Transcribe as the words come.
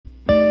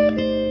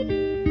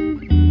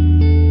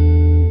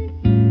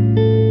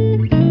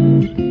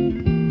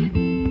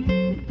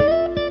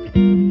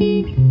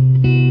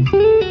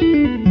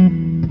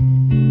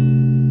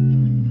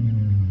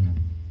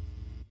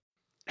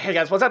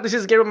what's up? This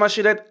is Gabriel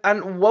Mashiret,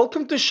 and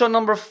welcome to show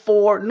number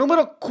 4,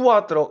 número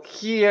 4,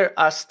 here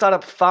at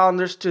Startup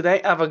Founders.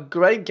 Today I have a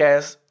great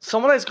guest,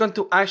 someone that's going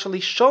to actually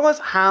show us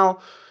how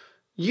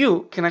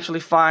you can actually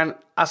find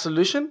a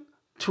solution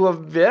to a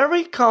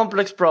very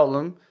complex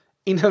problem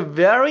in a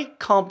very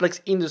complex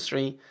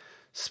industry,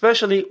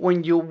 especially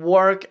when you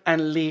work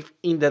and live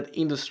in that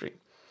industry.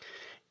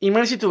 In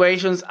many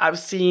situations, I've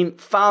seen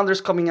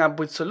founders coming up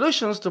with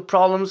solutions to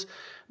problems,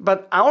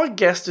 but our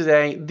guest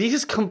today, this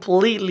is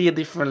completely a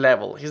different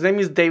level. His name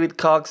is David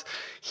Cox.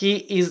 He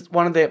is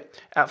one of the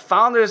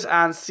founders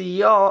and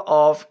CEO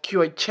of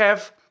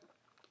QAChef.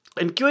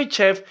 And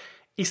QAChef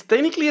is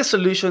technically a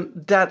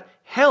solution that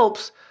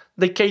helps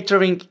the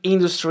catering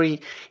industry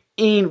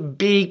in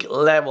big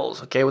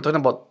levels. Okay, we're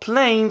talking about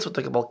planes, we're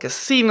talking about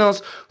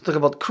casinos, we're talking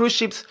about cruise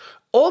ships,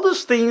 all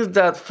those things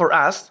that for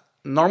us,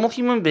 normal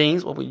human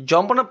beings, when we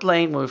jump on a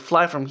plane, when we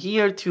fly from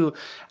here to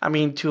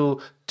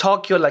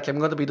Tokyo, like I'm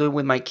going to be doing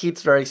with my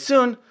kids very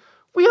soon,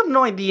 we have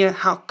no idea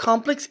how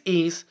complex it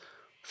is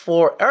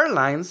for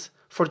airlines,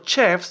 for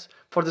chefs,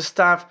 for the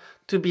staff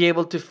to be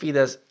able to feed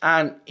us.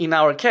 And in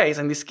our case,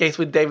 in this case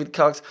with David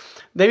Cox,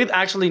 David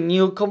actually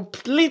knew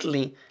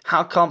completely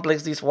how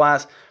complex this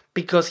was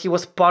because he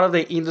was part of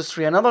the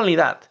industry. And not only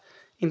that,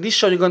 in this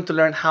show, you're going to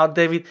learn how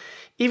David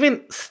even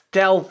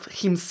stealthed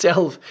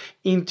himself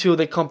into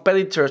the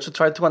competitors to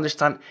try to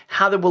understand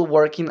how they were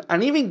working,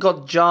 and even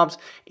got jobs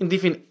in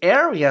different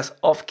areas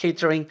of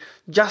catering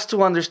just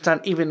to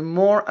understand even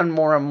more and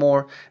more and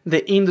more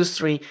the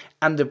industry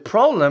and the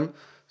problem.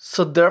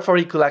 So therefore,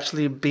 he could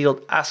actually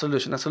build a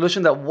solution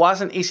that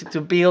wasn't easy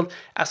to build,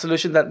 a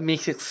solution that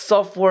mixes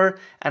software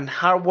and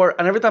hardware.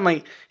 And every time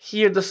I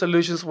hear the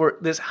solutions where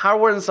there's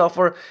hardware and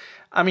software,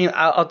 I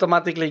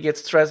automatically get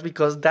stressed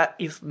because that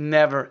is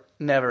never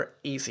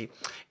easy.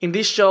 In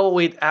this show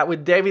with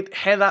David,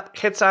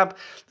 heads up,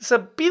 there's a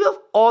bit of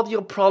audio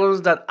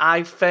problems that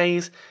I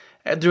face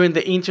during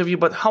the interview,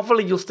 but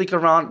hopefully you'll stick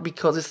around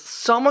because there's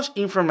so much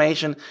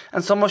information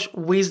and so much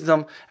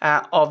wisdom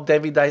of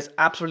David that is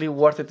absolutely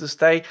worth it to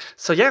stay.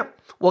 So yeah,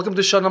 welcome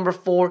to show number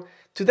 4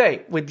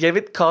 today with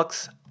David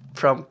Cox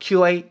from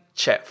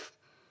QAChef.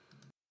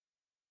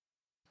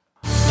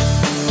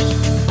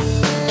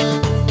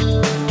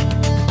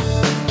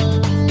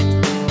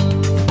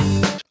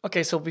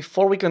 Okay, so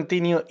before we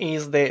continue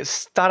is the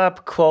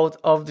startup quote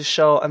of the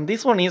show. And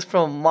this one is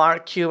from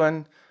Mark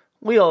Cuban.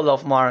 We all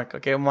love Mark,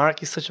 okay?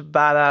 Mark is such a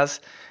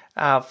badass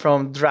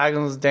from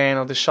Dragon's Den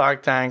or the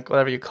Shark Tank,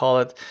 whatever you call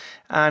it.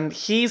 And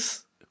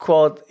his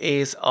quote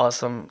is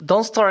awesome.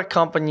 Don't start a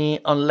company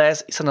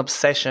unless it's an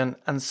obsession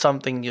and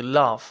something you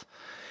love.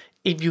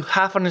 If you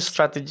have an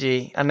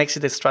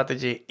exit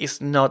strategy,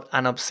 it's not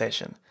an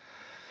obsession.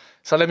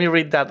 So let me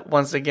read that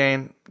once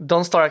again.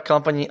 Don't start a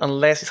company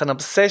unless it's an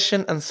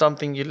obsession and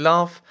something you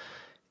love.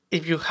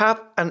 If you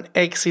have an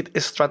exit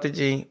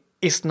strategy,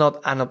 it's not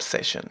an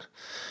obsession.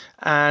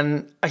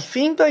 And I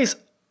think that is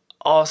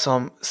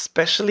awesome,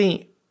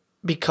 especially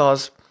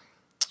because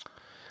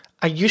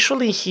I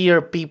usually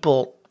hear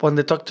people when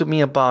they talk to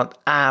me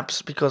about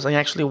apps, because I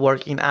actually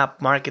work in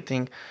app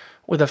marketing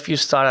with a few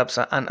startups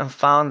and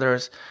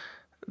founders,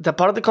 the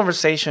part of the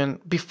conversation,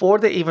 before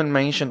they even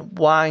mention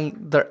why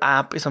their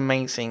app is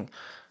amazing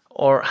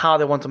or how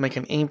they want to make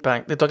an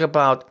impact, they talk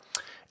about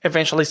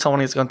eventually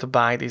someone is going to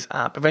buy this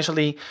app.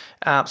 Eventually,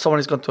 someone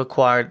is going to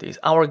acquire this.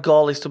 Our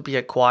goal is to be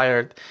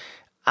acquired.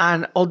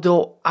 And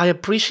although I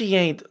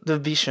appreciate the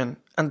vision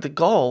and the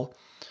goal,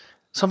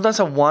 sometimes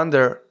I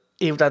wonder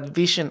if that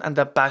vision and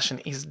that passion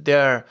is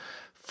there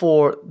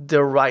for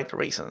the right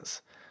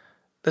reasons.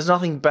 There's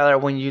nothing better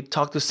when you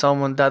talk to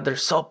someone that they're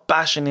so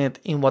passionate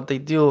in what they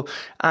do.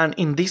 And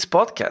in this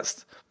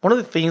podcast, one of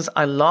the things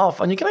I love,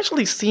 and you can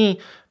actually see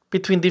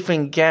between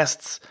different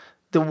guests,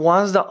 the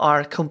ones that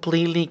are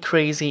completely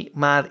crazy,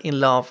 mad in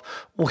love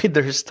with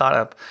their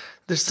startup.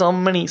 There's so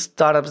many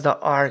startups that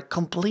are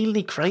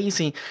completely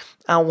crazy.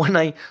 And when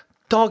I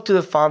talk to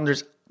the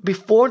founders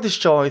before the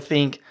show, I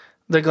think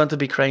they're going to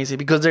be crazy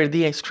because their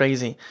idea is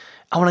crazy.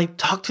 And when I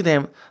talk to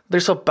them, they're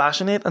so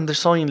passionate and they're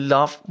so in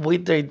love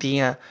with their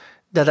idea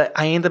that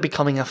I end up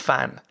becoming a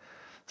fan.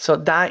 So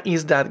that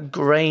is that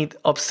great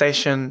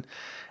obsession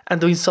and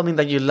doing something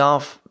that you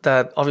love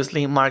that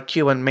obviously Mark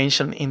Cuban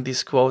mentioned in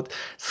this quote.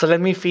 So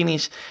let me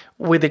finish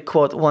with the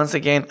quote once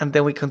again, and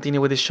then we continue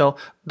with the show.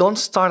 Don't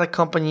start a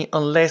company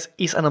unless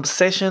it's an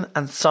obsession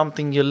and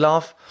something you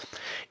love.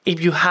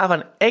 If you have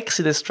an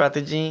exit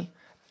strategy,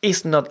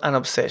 it's not an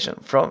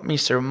obsession. From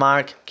Mr.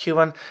 Mark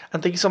Cuban.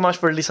 And thank you so much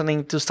for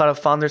listening to Startup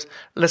Founders.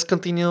 Let's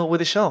continue with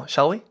the show,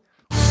 shall we?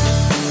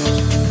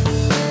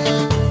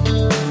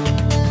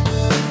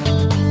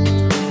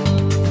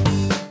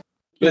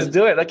 Let's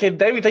do it. Okay,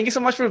 David, thank you so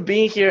much for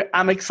being here.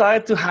 I'm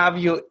excited to have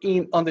you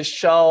in on the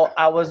show.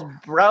 I was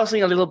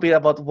browsing a little bit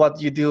about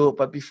what you do,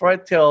 but before I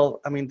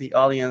tell, the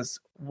audience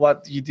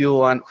what you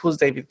do and who's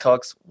David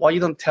Cox, why you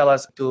don't tell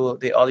us to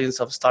the audience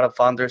of Startup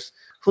Founders,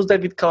 who's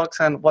David Cox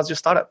and what's your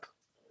startup?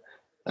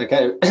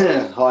 Okay,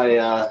 hi.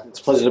 It's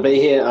a pleasure to be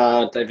here.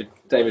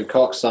 David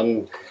Cox.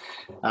 I'm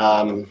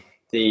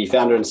the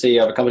founder and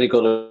CEO of a company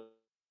called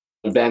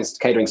advanced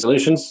catering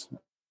solutions.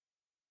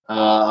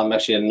 I'm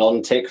actually a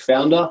non-tech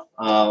founder.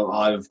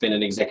 I've been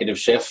an executive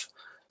chef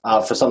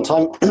for some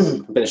time.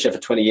 I've been a chef for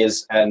 20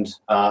 years, and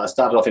I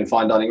started off in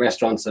fine dining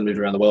restaurants and moved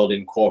around the world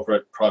in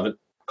corporate, private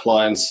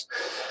clients,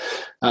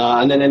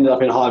 and then ended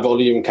up in high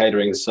volume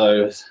catering.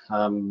 So,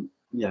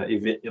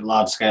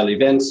 large-scale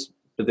events,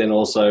 but then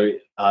also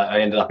I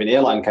ended up in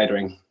airline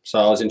catering. So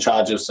I was in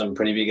charge of some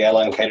pretty big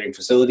airline catering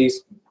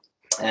facilities,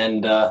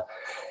 and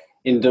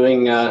in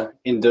doing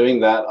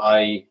that,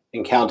 I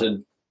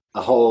encountered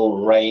a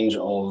whole range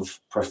of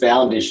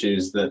profound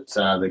issues that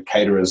the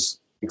caterers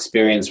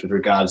experience with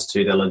regards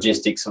to their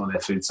logistics or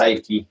their food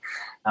safety,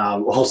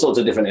 all sorts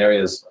of different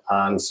areas.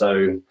 And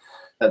so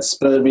that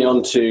spurred me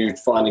on to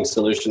finding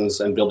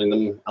solutions and building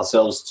them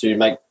ourselves to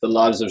make the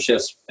lives of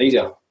chefs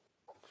easier.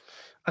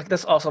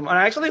 That's awesome. And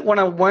actually, when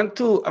I went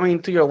to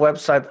your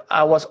website,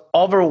 I was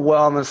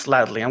overwhelmed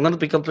slightly. I'm going to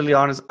be completely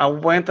honest. I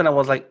went and I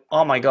was like,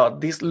 oh my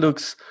God, this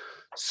looks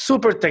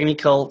super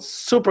technical,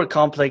 super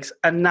complex.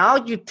 And now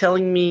you're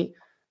telling me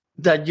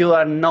that you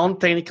are a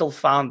non-technical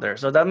founder.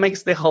 So that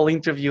makes the whole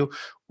interview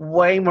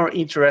way more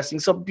interesting.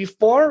 So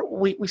before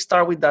we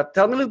start with that,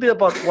 tell me a little bit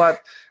about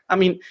what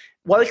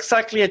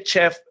exactly a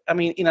chef,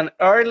 in an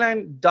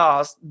airline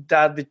does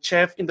that the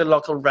chef in the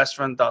local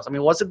restaurant does.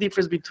 What's the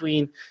difference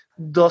between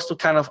those two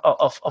kind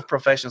of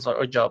professions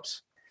or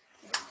jobs?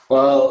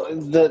 Well,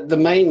 the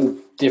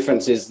main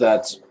difference is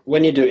that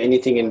when you do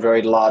anything in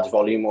very large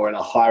volume or in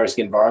a high-risk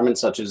environment,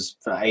 such as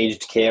for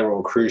aged care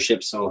or cruise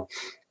ships or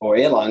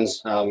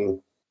airlines,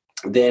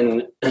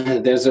 then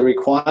there's a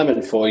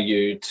requirement for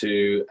you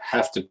to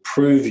have to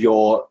prove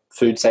your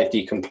food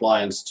safety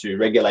compliance to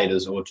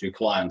regulators or to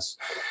clients.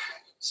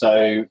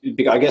 So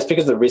I guess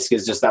because the risk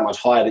is just that much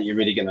higher that you're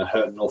really going to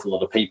hurt an awful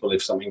lot of people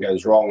if something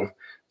goes wrong.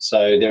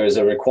 So there is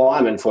a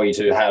requirement for you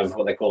to have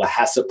what they call a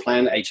HACCP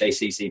plan,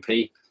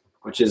 HACCP,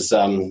 which is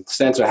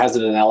stands for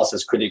Hazard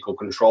Analysis Critical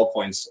Control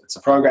Points. It's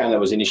a program that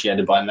was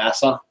initiated by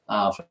NASA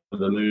for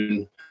the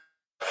moon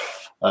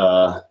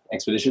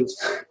expeditions.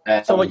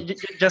 So what you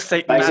just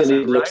say basically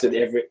NASA, it looks right? at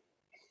every.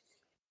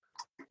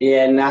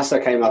 Yeah,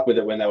 NASA came up with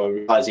it when they were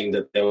realizing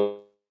that there were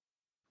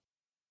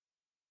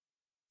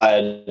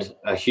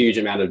a huge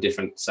amount of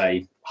different,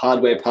 say,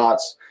 hardware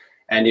parts.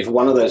 And if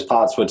one of those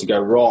parts were to go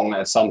wrong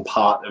at some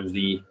part of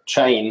the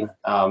chain,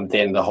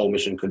 then the whole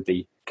mission could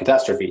be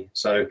catastrophe.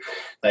 So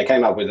they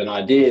came up with an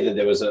idea that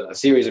there was a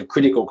series of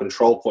critical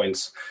control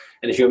points.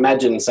 And if you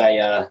imagine, say,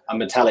 a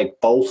metallic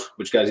bolt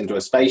which goes into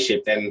a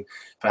spaceship, then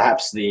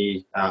perhaps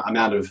the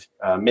amount of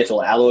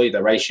metal alloy,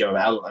 the ratio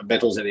of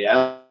metals in the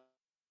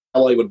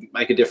alloy would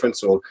make a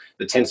difference, or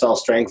the tensile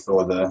strength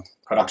or the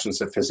production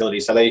facility.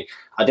 So they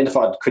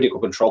identified critical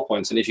control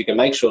points, and if you can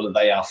make sure that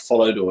they are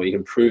followed or you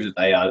can prove that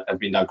they have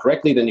been done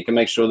correctly, then you can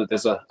make sure that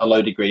there's a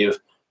low degree of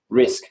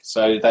risk.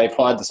 So they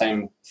applied the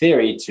same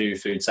theory to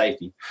food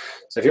safety.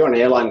 So if you're an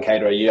airline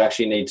caterer, you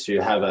actually need to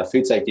have a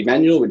food safety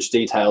manual which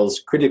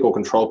details critical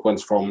control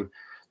points from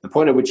the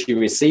point at which you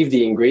receive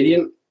the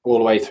ingredient all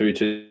the way through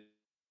to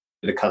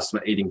the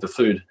customer eating the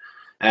food.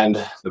 And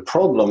the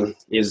problem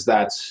is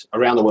that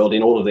around the world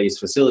in all of these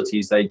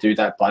facilities, they do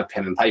that by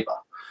pen and paper.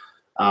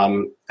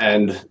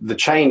 And the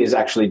chain is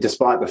actually,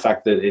 despite the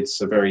fact that it's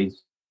a very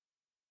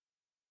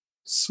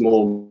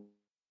small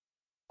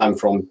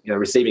from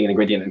receiving an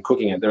ingredient and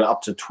cooking it, there are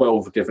up to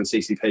 12 different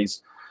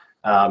CCPs.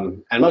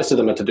 And most of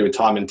them are to do with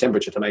time and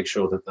temperature, to make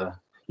sure that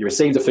you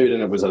received the food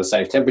and it was at a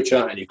safe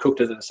temperature and you cooked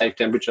it at a safe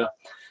temperature,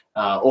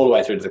 all the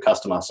way through to the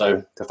customer.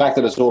 So the fact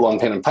that it's all on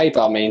pen and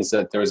paper means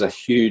that there is a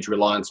huge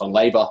reliance on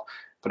labor,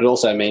 but it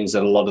also means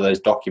that a lot of those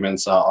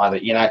documents are either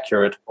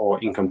inaccurate or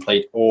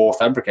incomplete or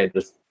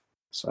fabricated.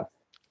 So.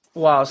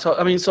 Wow. So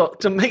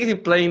to make it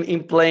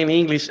in plain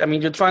English,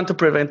 you're trying to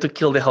prevent to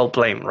kill the whole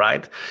plane,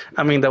 right?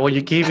 That when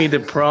you give me the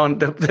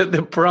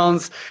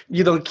prawns,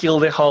 you don't kill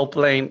the whole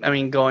plane.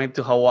 Going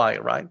to Hawaii,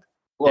 right?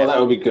 Well, that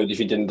would be good if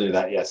you didn't do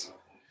that. Yes.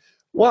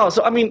 Wow.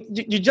 So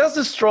you just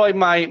destroyed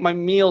my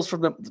meals for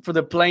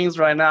the planes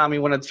right now.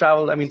 When I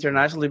travel,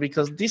 internationally,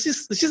 because this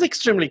is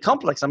extremely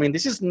complex.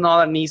 This is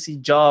not an easy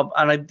job,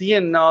 and I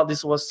didn't know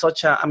this was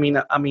such a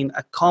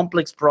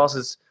complex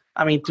process.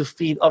 To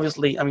feed,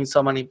 obviously,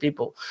 so many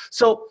people.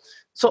 So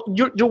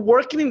you're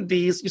working in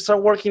this. You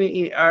start working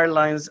in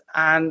airlines,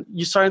 and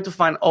you're starting to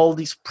find all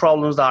these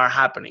problems that are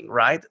happening,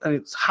 right? And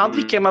it's how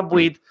you came up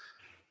with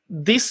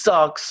this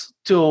sucks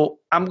to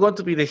I'm going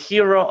to be the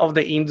hero of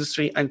the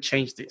industry and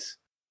change this.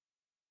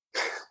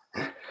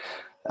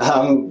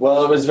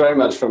 Well, it was very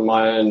much from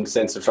my own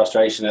sense of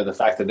frustration at the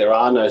fact that there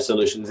are no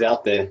solutions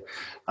out there.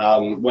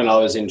 When I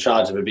was in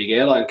charge of a big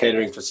airline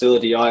catering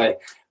facility, I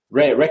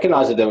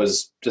recognized that there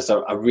was just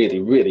a really,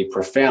 really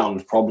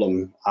profound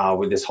problem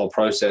with this whole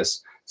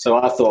process. So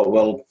I thought,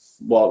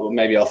 well,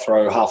 maybe I'll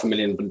throw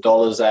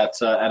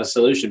 $500,000 at a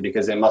solution,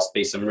 because there must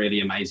be some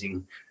really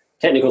amazing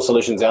technical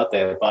solutions out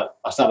there. But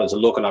I started to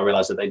look and I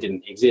realized that they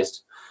didn't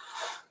exist.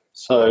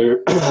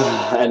 So,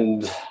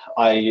 and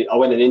I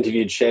went and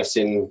interviewed chefs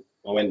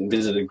I went and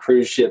visited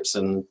cruise ships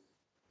and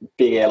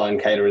big airline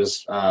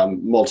caterers,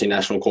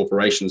 multinational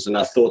corporations, and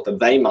I thought that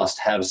they must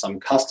have some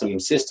custom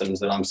systems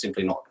that I'm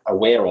simply not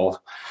aware of.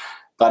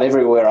 But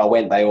everywhere I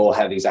went, they all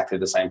had exactly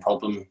the same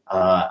problem.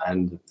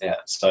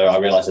 So I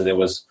realized that there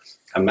was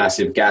a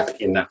massive gap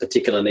in that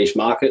particular niche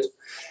market.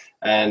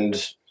 And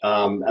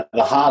at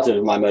the heart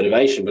of my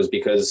motivation was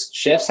because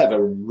chefs have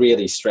a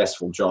really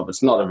stressful job.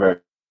 It's not a very,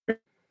 very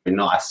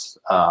nice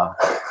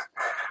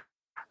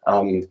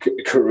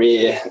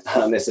career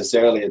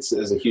necessarily.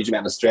 There's a huge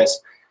amount of stress.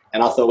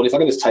 And I thought, well, if I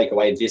can just take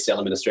away this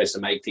element of stress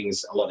and make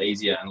things a lot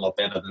easier and a lot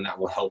better, then that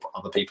will help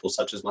other people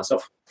such as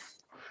myself.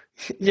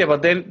 Yeah,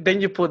 but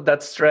then you put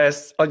that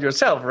stress on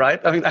yourself, right?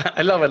 I mean,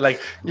 I love it. Like,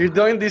 you're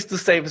doing this to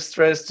save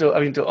stress to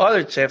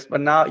other chefs,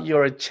 but now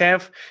you're a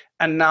chef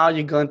and now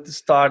you're going to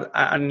start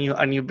a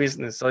new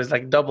business. So it's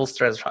like double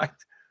stress, right?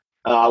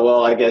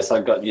 Well, I guess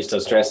I got used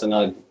to stress and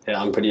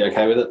I'm pretty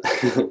okay with it.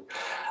 Okay,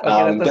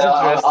 that's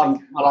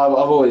interesting. I've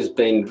always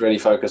been really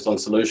focused on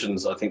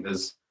solutions. I think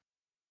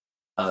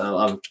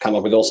I've come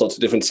up with all sorts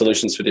of different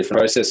solutions for different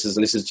processes,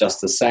 and this is just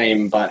the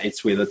same, but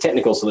it's with a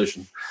technical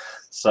solution.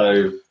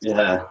 So,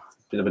 yeah, a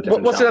bit of a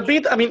different Was challenge. it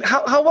a bit, I mean,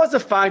 how was the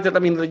fact that,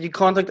 that you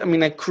contact,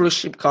 a cruise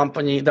ship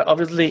company that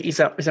obviously is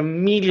a $1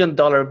 million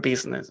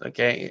business,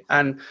 okay,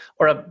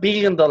 or $1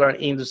 billion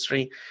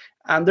industry,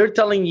 and they're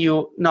telling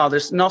you, no,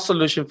 there's no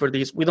solution for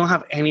this. We don't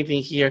have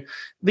anything here.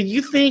 Do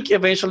you think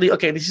eventually,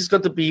 okay, this is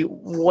going to be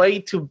way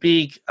too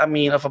big,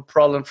 of a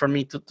problem for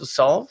me to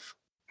solve?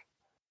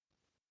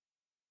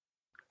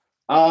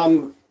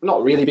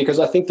 Not really,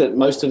 because I think that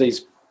most of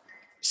these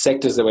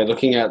sectors that we're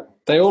looking at,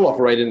 they all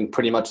operate in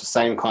pretty much the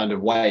same kind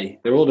of way.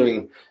 They're all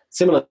doing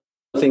similar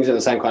things in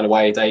the same kind of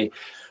way. They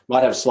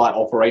might have slight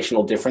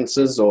operational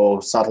differences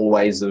or subtle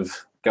ways of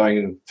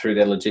going through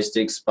their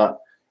logistics, but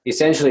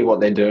essentially what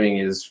they're doing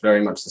is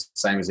very much the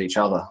same as each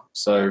other.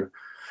 So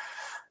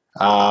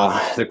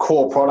the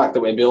core product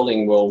that we're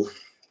building will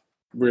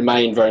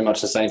remain very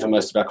much the same for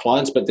most of our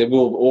clients, but there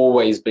will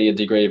always be a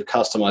degree of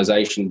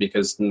customization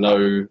because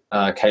no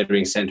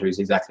catering center is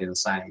exactly the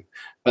same.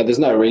 But there's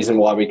no reason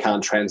why we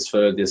can't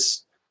transfer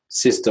this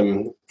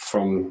system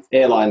from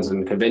airlines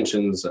and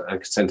conventions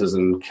centers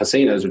and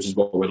casinos, which is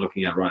what we're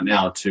looking at right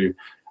now, to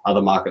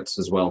other markets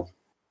as well.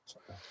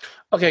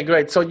 Okay,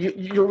 great. So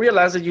you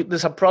realize that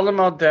there's a problem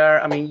out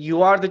there.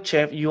 You are the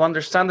chef, you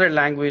understand their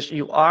language,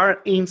 you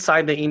are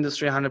inside the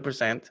industry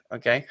 100%,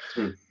 okay?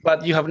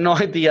 But you have no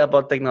idea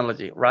about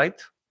technology,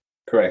 right?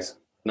 Correct.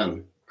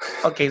 None.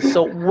 Okay,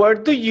 so where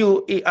do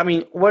you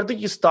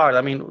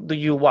start? Do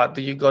you what?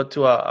 Do you go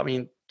to a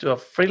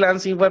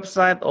freelancing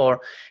website,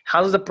 or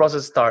how does the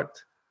process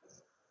start?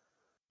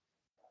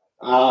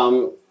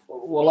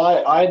 Well,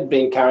 I'd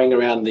been carrying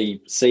around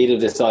the seed of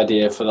this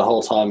idea for the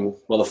whole time,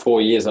 the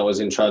 4 years I was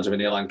in charge of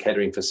an airline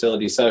catering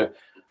facility. So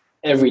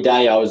every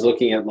day I was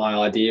looking at my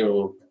idea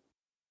or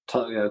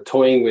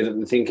toying with it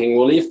and thinking,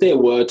 well, if there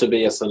were to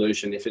be a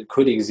solution, if it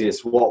could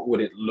exist, what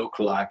would it look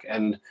like?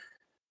 And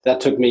that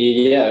took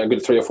me, a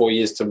good 3 or 4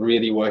 years to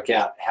really work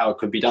out how it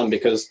could be done,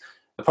 because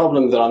the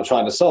problem that I'm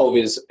trying to solve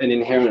is an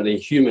inherently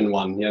human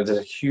one. There's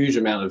a huge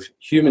amount of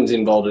humans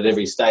involved at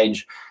every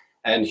stage.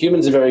 And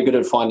humans are very good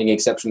at finding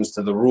exceptions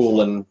to the rule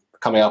and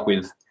coming up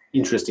with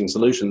interesting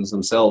solutions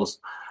themselves.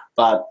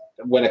 But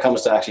when it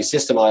comes to actually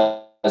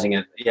systemizing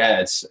it,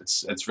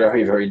 it's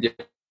very, very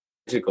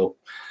difficult.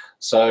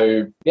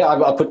 So, I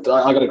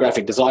got a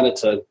graphic designer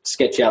to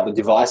sketch out the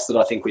device that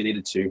I think we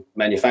needed to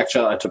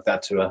manufacture. I took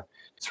that to a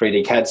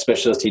 3D CAD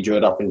specialist. He drew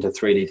it up into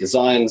 3D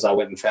designs. I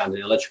went and found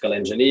an electrical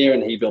engineer,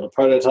 and he built a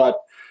prototype.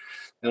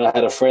 And I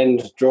had a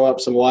friend draw up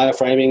some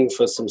wireframing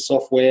for some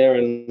software,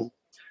 and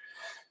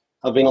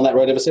I've been on that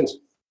road ever since.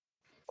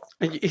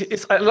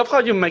 I love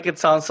how you make it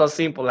sound so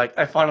simple. Like,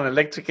 I found an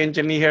electric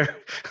engineer.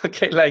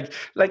 Okay,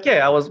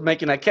 I was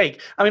making a cake.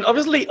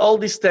 Obviously, all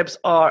these steps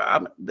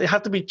are they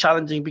have to be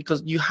challenging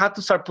because you have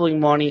to start pulling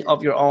money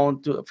of your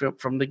own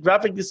from the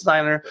graphic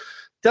designer.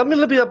 Tell me a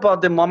little bit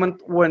about the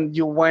moment when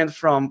you went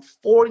from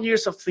 4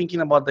 years of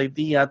thinking about the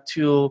idea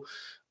to,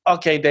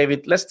 okay,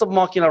 David, let's stop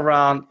mucking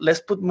around.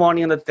 Let's put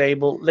money on the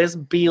table. Let's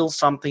build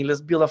something. Let's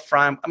build a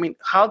frame.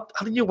 How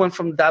did you went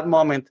from that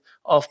moment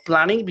of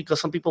planning, because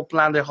some people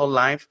plan their whole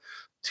life,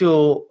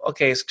 to,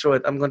 okay, screw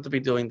it, I'm going to be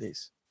doing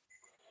this?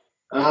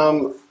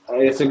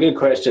 It's a good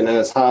question, and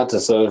it's hard to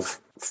sort of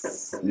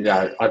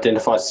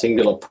identify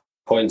singular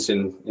points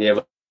in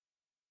the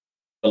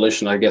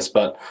evolution, I guess.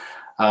 But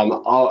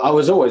I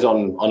was always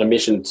on a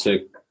mission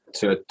to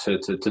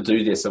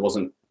do this. It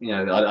wasn't,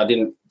 I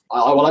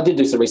did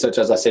do some research,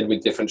 as I said,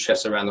 with different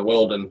chefs around the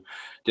world, and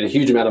did a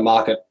huge amount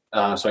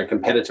of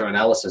competitor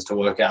analysis to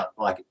work out,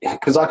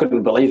 because I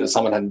couldn't believe that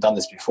someone hadn't done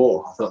this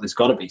before. I thought there's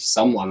got to be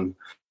someone.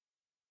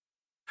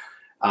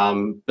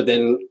 But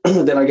then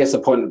I guess the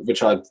point at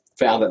which I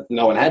found that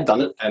no one had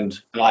done it, and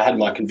I had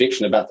my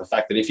conviction about the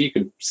fact that if you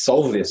could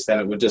solve this, then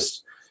it would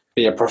just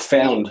be a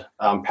profound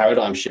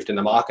paradigm shift in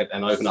the market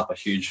and open up a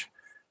huge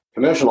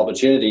commercial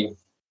opportunity.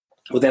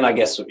 Well, then I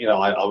guess, I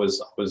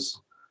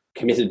was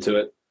committed to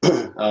it.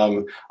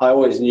 I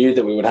always knew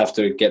that we would have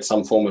to get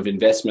some form of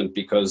investment,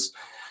 because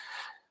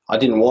I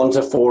didn't want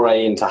to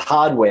foray into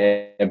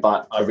hardware,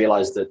 but I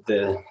realized that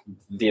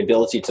the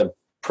ability to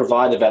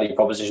provide a value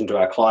proposition to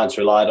our clients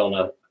relied on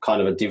a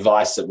kind of a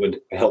device that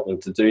would help them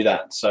to do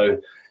that. So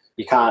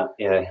you can't,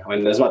 I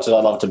mean, as much as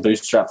I love to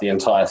bootstrap the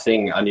entire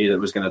thing, I knew that it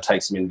was going to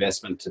take some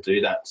investment to do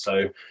that.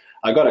 So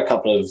I got a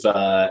couple of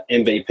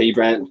MVP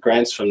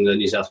grants from the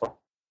New South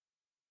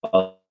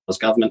Wales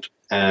government,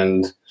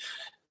 and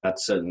that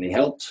certainly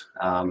helped.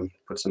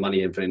 Put some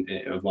money of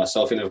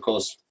myself in, of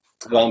course.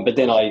 But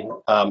then I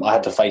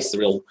had to face the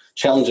real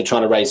challenge of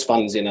trying to raise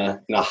funds in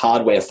a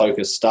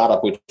hardware-focused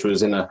startup, which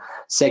was in a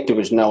sector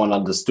which no one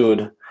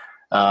understood,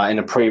 in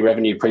a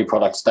pre-revenue,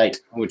 pre-product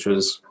state, which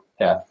was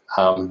a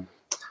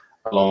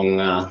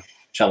long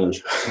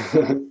challenge.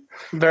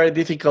 Very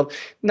difficult.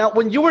 Now,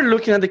 when you were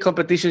looking at the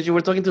competitions, you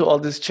were talking to all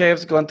these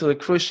chefs, going to the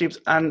cruise ships,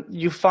 and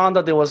you found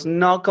that there was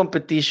no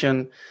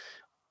competition.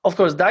 Of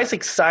course, that is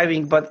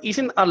exciting, but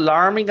isn't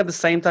alarming at the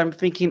same time,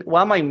 thinking,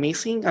 what am I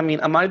missing? I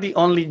mean, am I the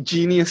only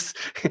genius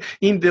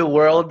in the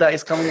world that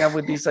is coming up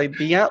with this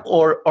idea?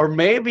 Or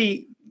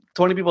maybe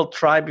 20 people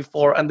tried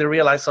before and they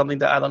realized something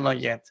that I don't know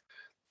yet.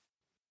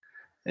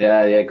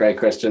 Yeah, great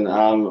question.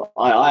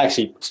 I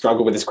actually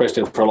struggled with this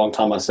question for a long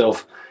time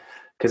myself,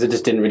 because it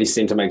just didn't really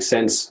seem to make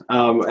sense.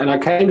 And I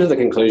came to the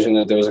conclusion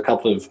that there was a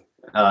couple of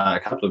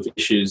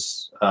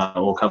issues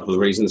or a couple of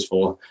reasons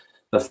for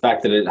the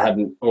fact that it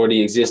hadn't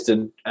already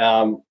existed.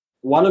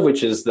 One of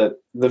which is that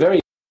the very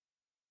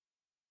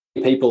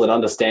people that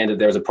understand that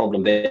there is a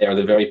problem there are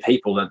the very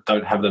people that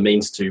don't have the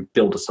means to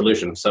build a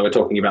solution. So we're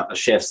talking about the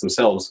chefs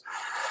themselves.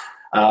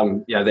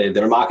 They're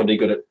remarkably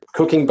good at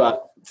cooking,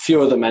 but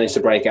few of them manage to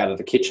break out of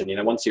the kitchen.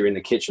 Once you're in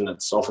the kitchen,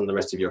 it's often the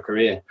rest of your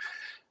career.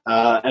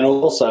 And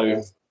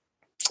also,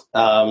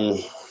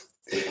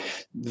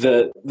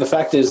 the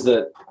fact is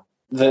that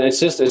it's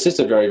just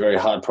a very, very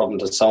hard problem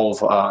to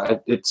solve. I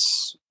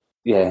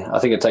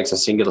think it takes a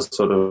singular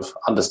sort of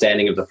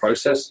understanding of the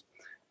process.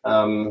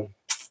 And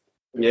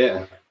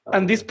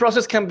this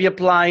process can be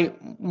applied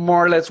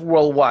more or less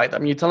worldwide. I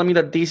mean, you're telling me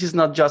that this is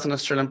not just an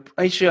Australian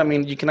issue. I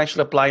mean, you can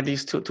actually apply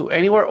this to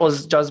anywhere, or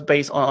is it just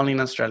based on only in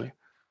Australia?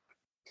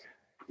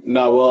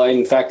 No, well,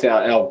 in fact,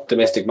 our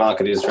domestic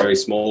market is very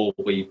small.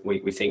 We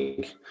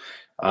think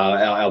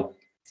our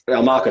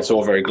market's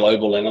all very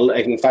global, and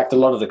in fact, a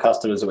lot of the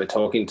customers that we're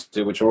talking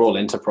to, which are all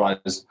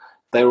enterprise,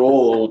 they're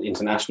all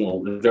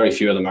international. Very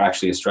few of them are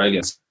actually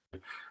Australians.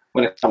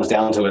 When it comes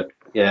down to it,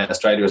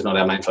 Australia is not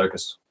our main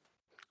focus.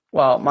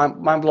 Wow,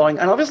 mind blowing.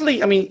 And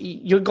obviously, I mean,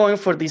 you're going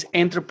for these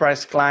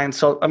enterprise clients.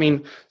 So, I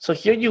mean,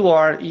 here you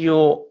are,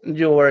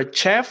 you're a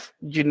chef,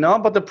 you know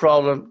about the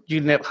problem,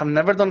 you have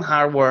never done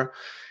hardware,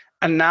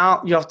 and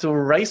now you have to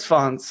raise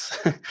funds,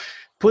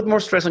 put more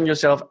stress on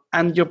yourself,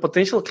 and your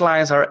potential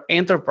clients are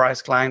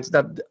enterprise clients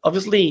that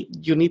obviously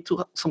you need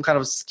to some kind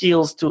of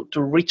skills to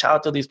reach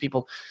out to these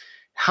people.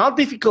 How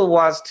difficult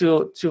was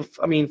to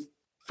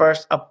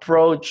first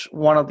approach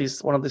one of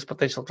these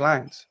potential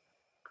clients?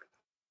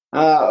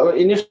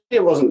 Initially,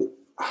 it wasn't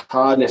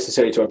hard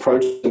necessarily to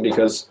approach them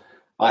because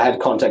I had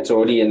contacts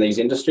already in these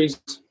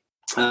industries,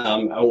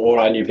 or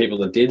I knew people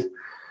that did.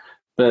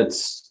 But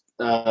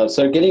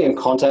so getting in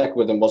contact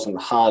with them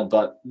wasn't hard,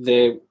 but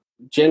they're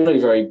generally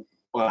very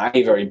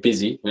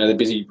busy. They're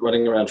busy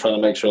running around trying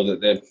to make sure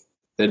that they're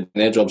doing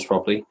their jobs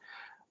properly.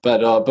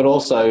 But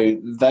also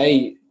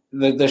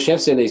the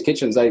chefs in these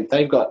kitchens,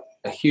 they've got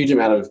a huge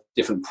amount of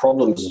different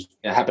problems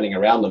happening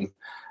around them,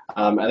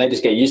 and they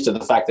just get used to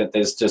the fact that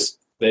there's just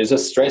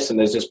stress and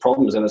there's just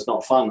problems and it's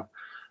not fun.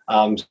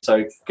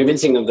 So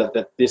convincing them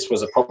that this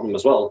was a problem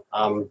as well,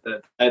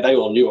 that they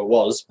all knew it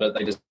was, but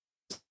they just.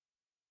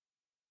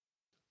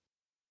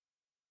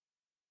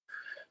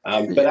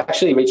 But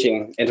actually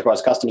reaching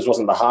enterprise customers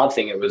wasn't the hard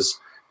thing. It was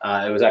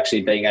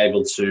actually being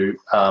able to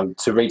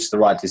reach the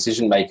right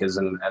decision makers,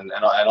 and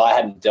I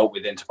hadn't dealt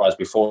with enterprise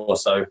before,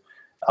 so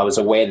I was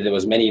aware that there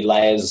was many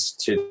layers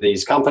to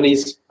these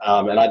companies,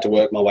 and I had to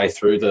work my way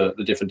through the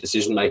different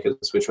decision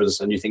makers, which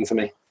was a new thing for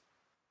me.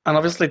 And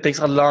obviously it takes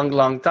a long,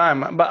 long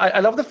time. But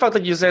I love the fact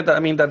that you said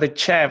that, that the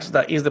chefs,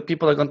 that is the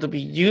people that are going to be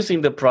using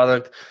the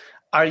product,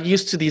 are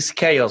used to this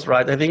chaos,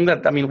 right? I think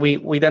that,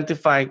 we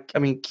identify,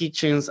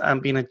 kitchens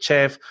and being a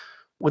chef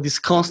with this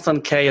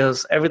constant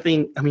chaos,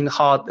 everything,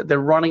 hot, they're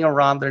running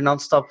around, they're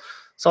nonstop.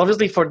 So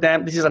obviously for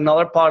them, this is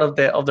another part of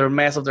their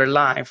mess of their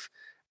life.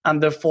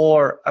 And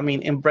therefore,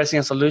 embracing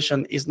a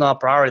solution is not a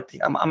priority.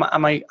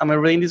 Am I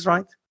reading this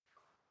right?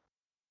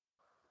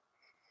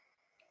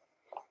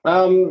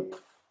 Well,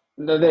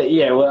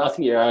 I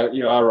think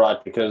you are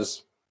right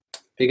because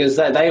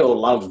they all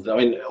love.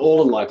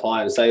 All of my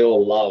clients, they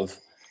all love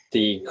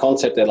the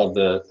concept. They love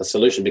the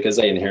solution because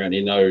they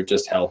inherently know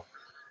just how.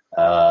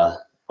 I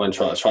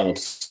try not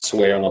to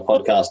swear on a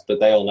podcast, but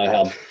they all know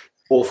how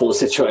awful the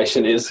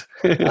situation is.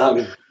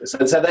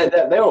 So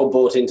they're all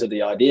bought into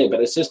the idea,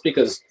 but it's just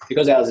because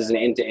ours is an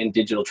end-to-end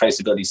digital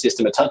traceability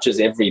system. It touches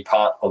every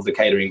part of the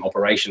catering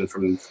operation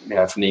from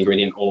the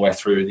ingredient all the way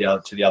through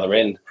to the other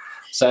end.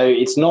 So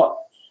it's not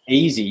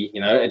easy,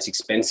 it's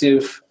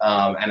expensive,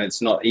 and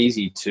it's not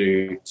easy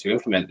to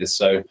implement this.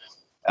 So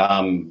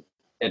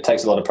it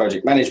takes a lot of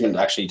project management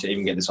actually to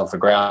even get this off the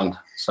ground.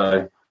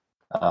 So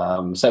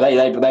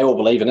they all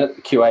believe in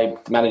it.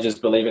 QA managers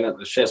believe in it.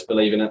 The chefs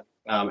believe in it,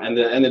 and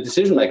the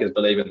decision makers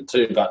believe in it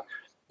too. But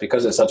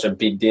because it's such a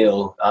big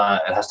deal,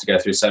 it has to go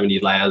through so many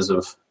layers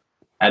of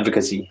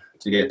advocacy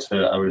to get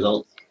to a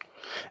result.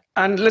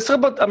 And let's talk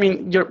about,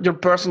 your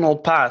personal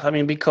path.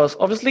 Because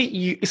obviously,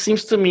 it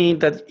seems to me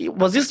that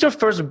was this your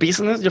first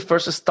business, your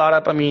first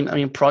startup?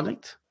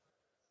 Project.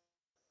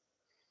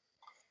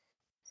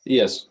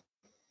 Yes.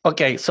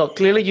 Okay, so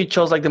clearly you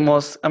chose like the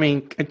most,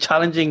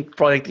 challenging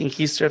project in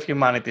history of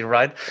humanity,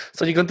 right?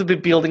 So you're going to be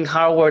building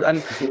hardware,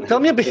 and tell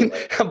me a bit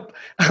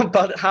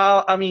about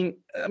how,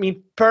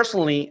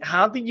 personally,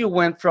 how did you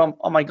went from,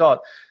 oh my God,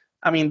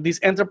 these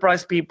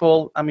enterprise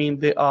people,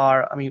 they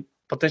are,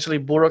 potentially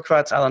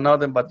bureaucrats, I don't know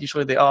them, but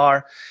usually they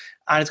are,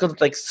 and it's going to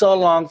take so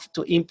long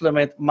to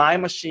implement my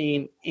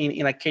machine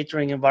in a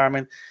catering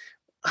environment.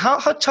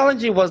 How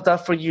challenging was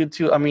that for you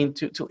to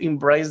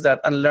embrace that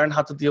and learn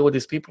how to deal with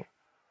these people?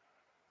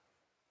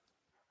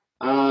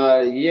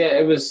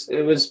 It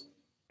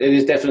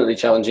is definitely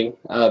challenging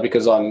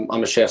because I'm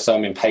a chef, so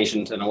I'm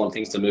impatient and I want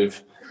things to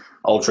move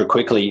ultra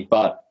quickly.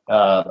 But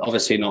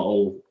obviously, not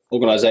all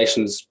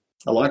organizations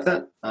are like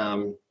that.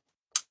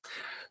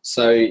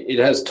 So it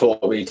has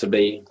taught me to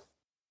be,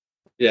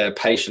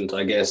 patient,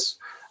 I guess.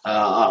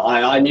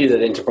 I knew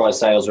that enterprise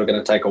sales were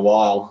going to take a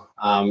while,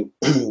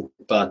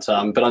 but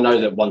I know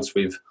that once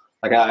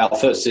our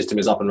first system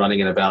is up and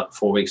running in about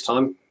 4 weeks'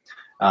 time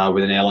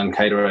with an airline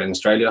caterer in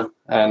Australia,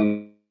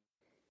 and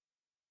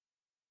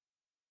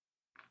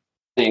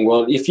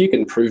well, if you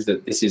can prove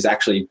that this is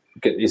actually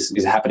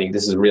is happening,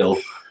 this is real,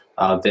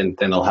 then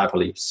they'll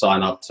happily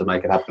sign up to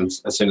make it happen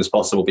as soon as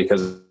possible.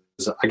 Because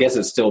I guess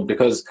it's still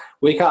because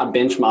we can't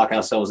benchmark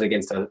ourselves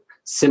against a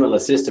similar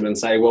system and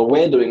say, well,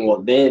 we're doing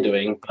what they're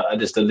doing, but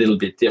just a little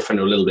bit different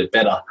or a little bit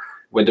better.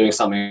 We're doing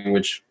something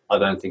which I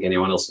don't think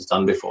anyone else has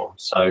done before.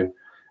 So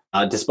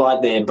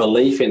despite their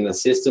belief in the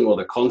system or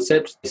the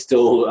concept, they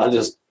still are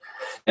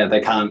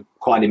they can't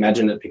quite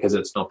imagine it because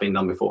it's not been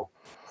done before.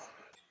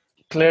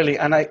 Clearly,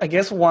 and I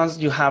guess once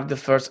you have the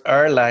first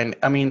airline,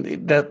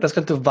 that's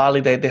going to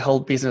validate the whole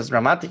business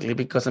dramatically,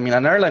 because an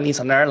airline is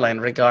an airline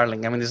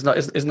regardless.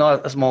 It's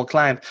not a small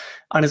client,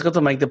 and it's going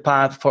to make the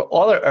path for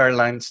other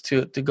airlines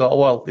to go,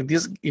 well, if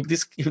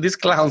these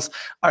clowns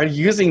are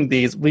using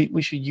these,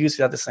 we should use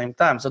it at the same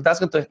time. So that's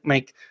going to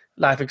make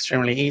life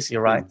extremely easy,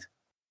 right?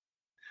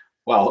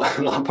 Well,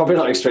 probably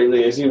not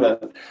extremely easy,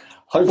 but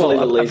hopefully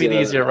a bit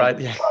easier, right?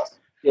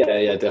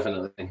 Yeah,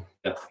 definitely.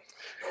 Yeah.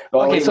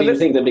 Well, okay, we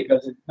think that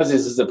because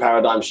this is a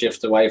paradigm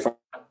shift away from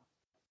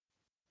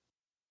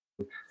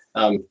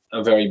a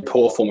very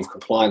poor form of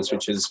compliance,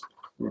 which is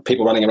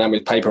people running around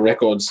with paper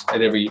records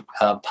at every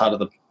part of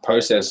the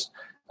process.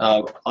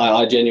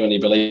 I genuinely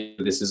believe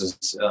this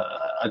is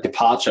a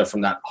departure from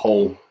that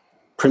whole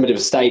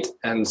primitive state.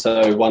 And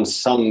so once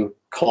some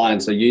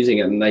clients are using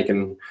it and they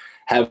can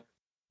have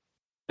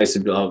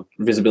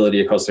visibility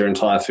across their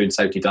entire food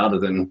safety data,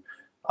 then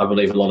I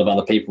believe a lot of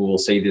other people will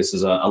see this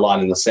as a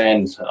line in the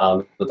sand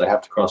that they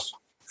have to cross.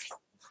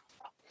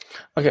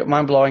 Okay,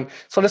 mind-blowing.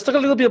 So let's talk a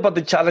little bit about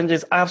the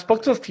challenges. I have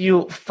spoken to a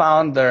few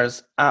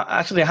founders.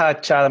 Actually, I had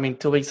a chat,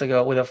 2 weeks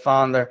ago with a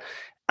founder,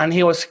 and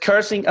he was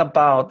cursing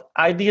about,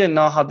 I didn't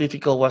know how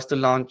difficult it was to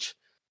launch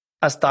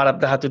a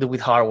startup that had to do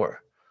with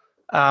hardware.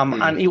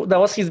 And that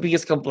was his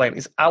biggest complaint,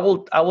 is I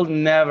will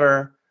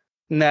never,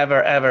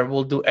 ever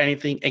will do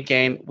anything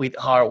again with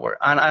hardware.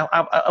 And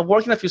I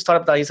work in a few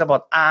startups that is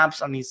about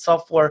apps and it's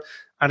software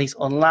and it's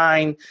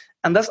online.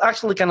 And that's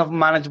actually kind of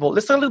manageable.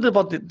 Let's talk a little bit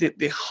about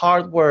the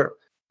hardware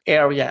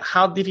area.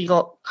 How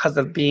difficult has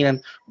that been,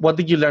 and what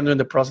did you learn during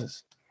the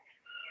process?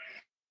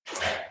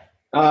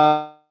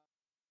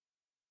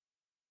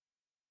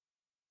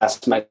 As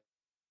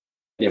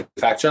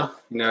manufacturer,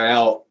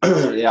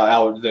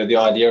 the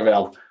idea of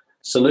our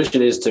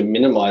solution is to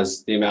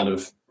minimize the amount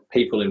of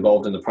people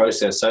involved in the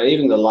process. So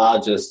even the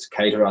largest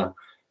caterer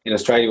in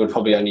Australia would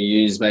probably only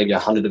use maybe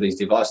 100 of these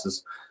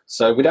devices.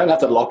 So we don't have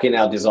to lock in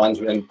our designs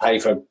and pay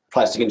for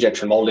plastic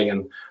injection molding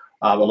and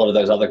a lot of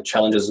those other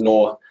challenges,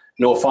 nor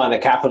find the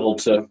capital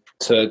to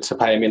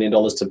pay $1 million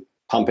to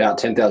pump out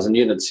 10,000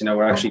 units.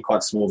 We're actually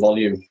quite small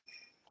volume.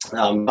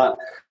 But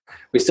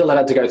we still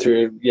had to go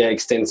through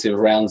extensive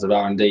rounds of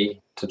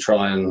R&D to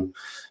try and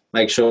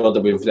make sure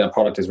that our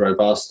product is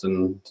robust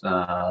and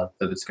that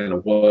it's going to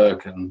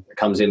work and it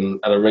comes in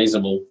at a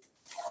reasonable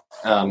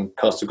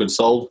cost of goods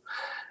sold.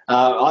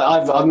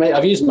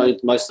 I've used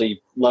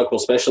mostly local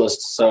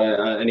specialists, so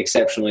an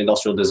exceptional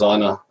industrial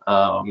designer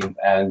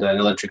and an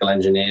electrical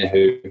engineer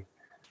who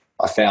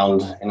I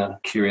found in a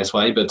curious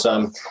way. But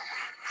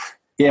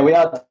we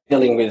are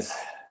dealing with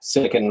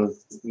silicon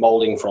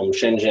molding from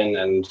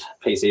Shenzhen and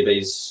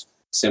PCBs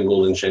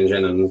assembled in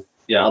Shenzhen and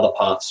other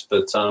parts.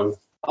 But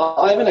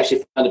I haven't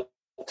actually found it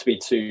to be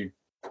too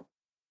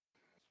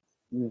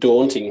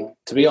daunting.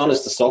 To be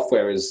honest, the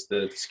software is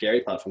the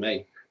scary part for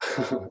me.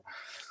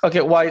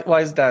 Okay,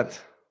 why is that?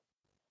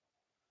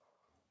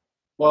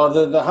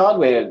 Well, the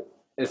hardware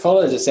it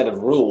follows a set of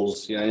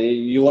rules. You know,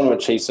 you want to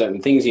achieve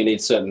certain things. You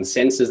need certain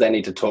sensors. They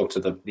need to talk to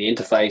the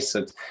interface.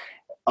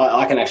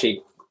 I can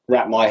actually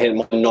wrap my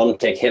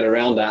non-tech head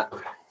around that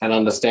and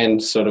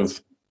understand sort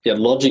of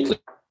logically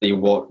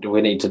what do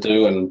we need to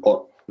do and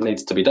what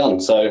needs to be done.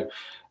 So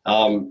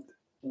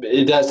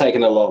it does take a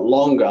lot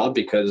longer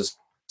because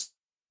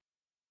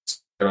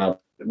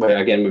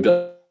we've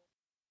built.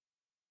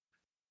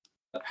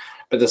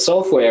 But the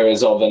software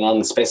is of an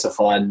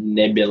unspecified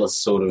nebulous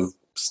sort of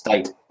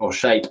state or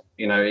shape.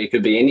 You know, it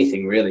could be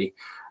anything really.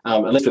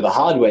 At least with the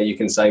hardware, you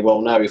can say,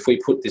 well, no, if we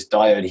put this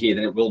diode here,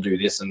 then it will do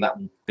this and that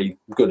will be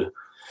good.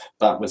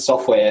 But with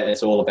software,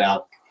 it's all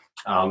about,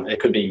 it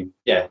could be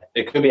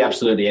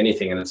absolutely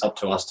anything, and it's up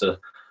to us to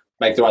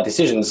make the right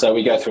decisions. So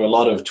we go through a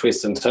lot of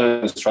twists and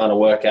turns trying to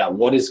work out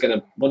what's it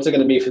going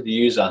to be for the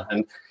user.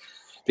 And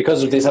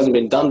because this hasn't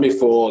been done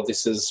before,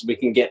 we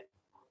can get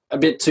a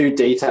bit too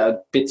detailed,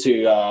 a bit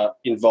too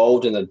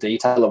involved in the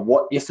detail of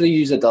what if the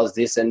user does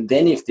this, and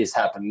then if this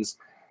happens,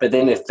 but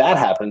then if that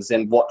happens,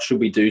 then what should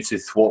we do to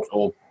thwart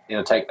or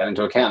take that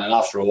into account? And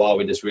after a while,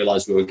 we just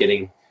realised we were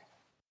getting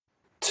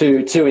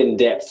too in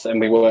depth, and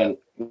we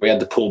had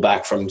to pull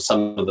back from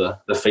some of the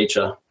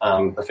feature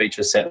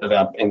set of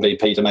our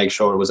MVP to make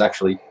sure it was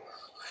actually,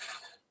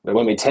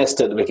 when we test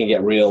it, we can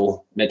get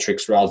real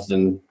metrics rather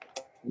than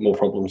more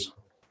problems.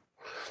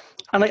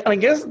 And I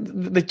guess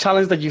the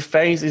challenge that you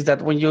face is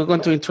that when you're going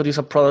to introduce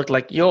a product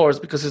like yours,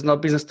 because it's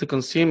not business to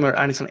consumer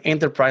and it's an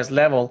enterprise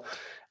level,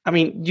 I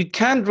mean, you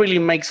can't really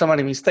make so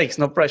many mistakes,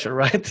 no pressure,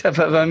 right?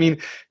 But I mean,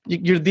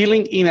 you're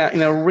dealing in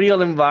a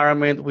real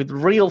environment with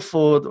real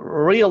food,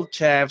 real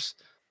chefs,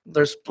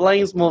 there's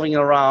planes moving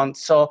around.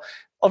 So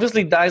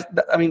obviously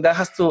that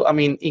has to,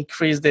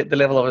 increase the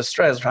level of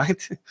stress,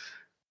 right?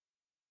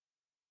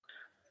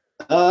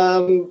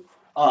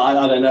 I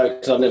don't know,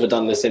 because I've never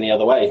done this any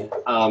other way.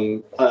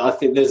 I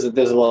think there's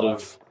a lot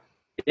of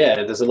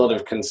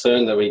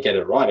concern that we get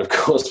it right, of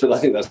course, but I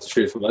think that's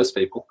true for most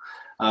people.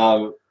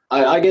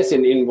 I guess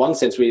in one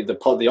sense,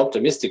 the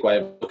optimistic way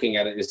of looking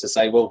at it is to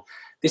say, well,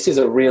 this is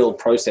a real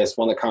process,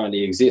 one that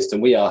currently exists,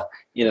 and we are,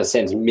 in a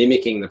sense,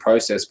 mimicking the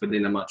process, but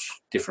in a much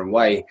different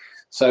way.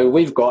 So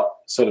we've got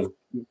sort of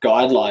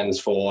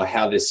guidelines for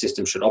how this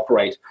system should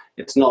operate.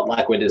 It's not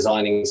like we're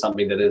designing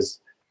something that has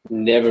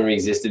never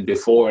existed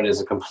before and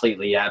is a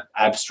completely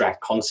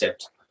abstract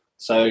concept.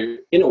 So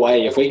in a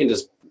way, if we can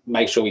just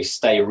make sure we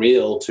stay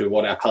real to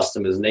what our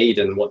customers need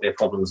and what their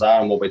problems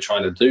are and what we're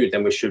trying to do,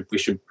 then we should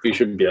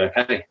be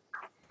okay.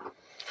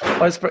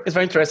 Well, it's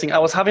very interesting. I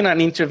was having an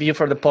interview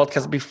for the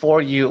podcast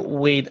before you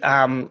with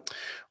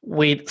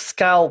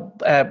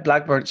Scal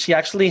Blackburn. She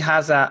actually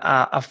has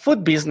a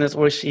food business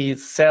where she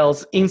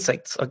sells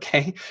insects,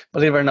 okay?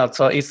 Believe it or not.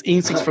 So it's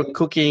insects for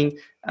cooking.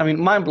 I mean,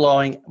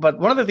 mind-blowing. But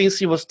one of the things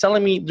she was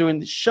telling me during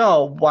the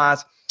show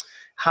was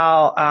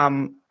how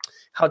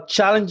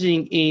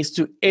challenging it is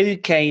to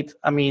educate,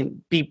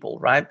 people,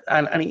 right?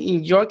 And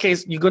in your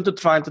case, you're going to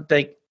try to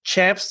take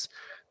chefs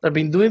that have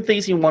been doing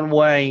things in one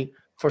way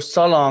for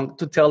so long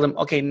to tell them,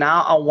 okay,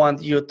 now I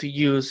want you to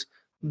use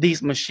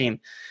this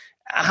machine.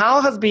 How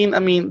has been,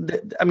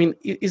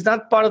 is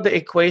that part of the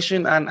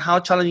equation, and how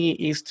challenging it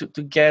is to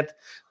get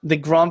the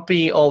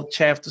grumpy old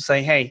chef to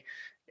say, hey,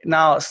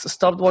 now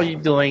stop what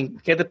you're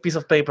doing, get a piece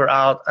of paper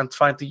out and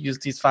try to use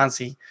this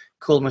fancy,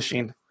 cool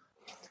machine?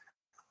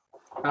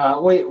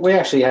 We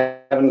actually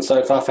haven't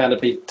so far found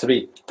it to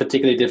be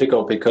particularly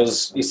difficult,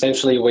 because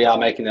essentially we are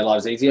making their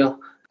lives easier.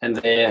 And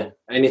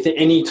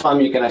any time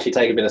you can actually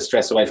take a bit of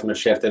stress away from a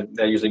chef,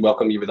 they usually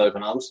welcome you with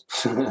open arms.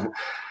 So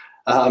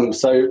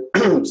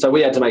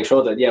we had to make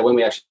sure that, when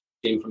we actually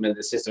implement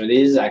the system, it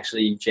is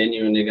actually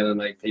genuinely going to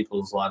make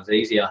people's lives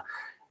easier.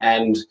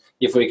 And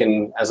if we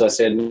can, as I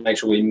said, make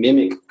sure we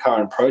mimic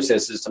current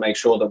processes to make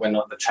sure that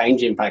the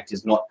change impact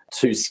is not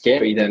too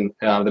scary, then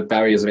the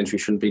barriers of entry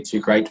shouldn't be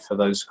too great for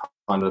those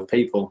kind of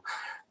people.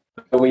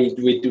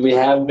 We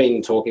have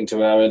been talking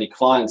to our early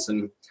clients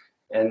and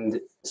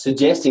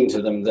suggesting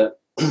to them that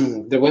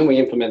that when we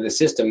implement the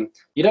system,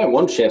 you don't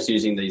want chefs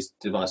using these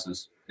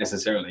devices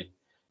necessarily.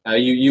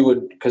 You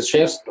would, because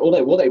chefs,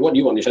 what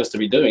you want your chefs to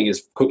be doing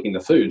is cooking the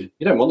food.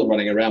 You don't want them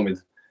running around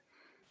with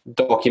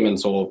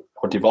documents or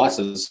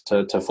devices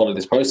to follow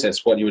this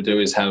process. What you would do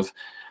is have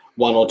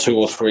one or two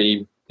or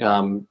three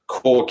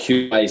core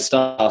QA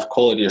staff,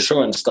 quality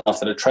assurance staff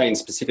that are trained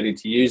specifically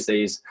to use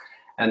these,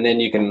 and then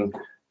you can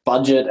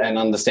budget and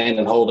understand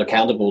and hold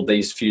accountable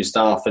these few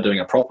staff for doing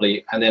it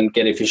properly, and then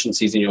get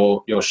efficiencies in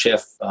your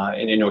chef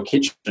in your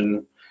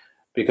kitchen,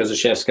 because the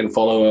chefs can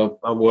follow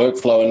a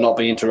workflow and not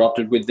be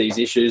interrupted with these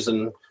issues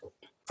and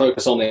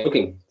focus on their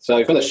cooking.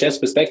 So from the chef's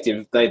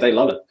perspective, they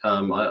love it.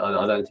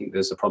 I don't think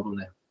there's a problem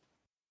there.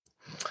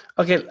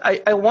 Okay,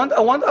 I want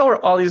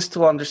our audience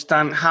to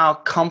understand how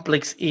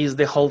complex is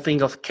the whole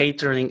thing of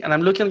catering. And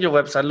I'm looking at your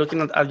website,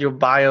 looking at your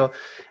bio,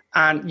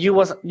 and you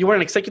were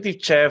an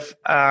executive chef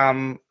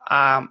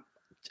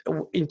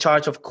in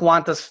charge of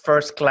Qantas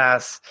First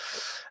Class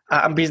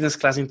and Business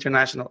Class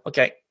International.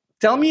 Okay,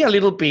 tell me a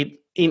little bit,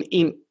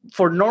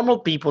 for normal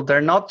people,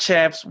 they're not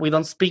chefs, we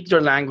don't speak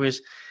your language.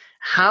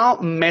 how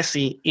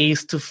messy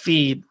is to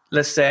feed,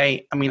 let's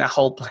say, a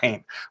whole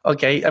plane?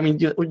 Okay,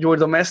 you're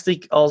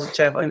domestic also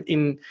chef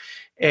in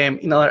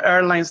other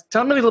airlines.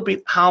 Tell me a little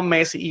bit how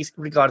messy is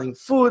regarding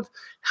food.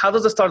 How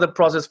does it start the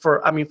process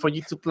for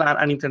you to plan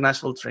an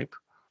international trip?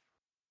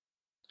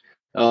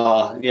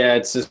 Yeah,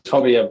 it's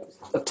probably a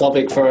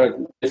topic for a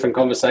different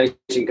conversation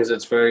because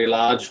it's very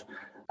large.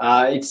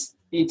 It's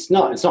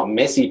not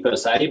messy per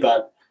se,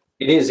 but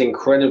it is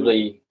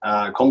incredibly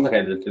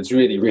complicated. It's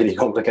really, really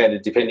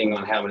complicated depending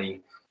on how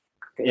many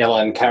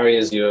airline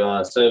carriers you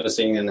are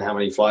servicing and how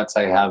many flights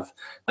they have.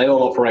 They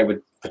all operate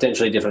with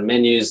potentially different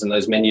menus, and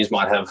those menus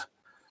might have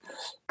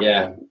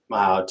 10,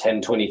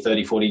 20,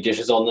 30, 40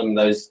 dishes on them.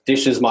 Those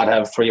dishes might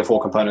have 3 or 4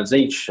 components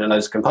each, and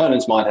those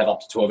components might have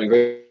up to 12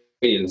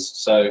 ingredients.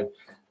 So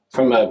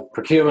from a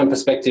procurement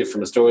perspective,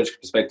 from a storage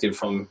perspective,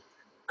 from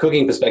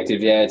cooking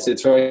perspective,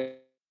 it's very,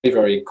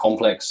 very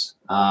complex.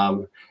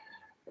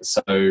 It's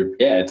a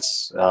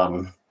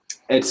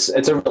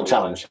real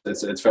challenge.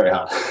 It's very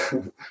hard.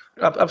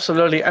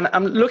 Absolutely. And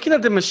I'm looking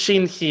at the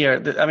machine here.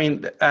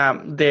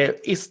 The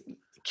is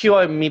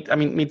QA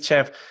meat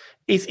chef.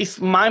 It's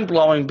mind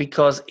blowing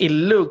because it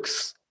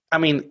looks.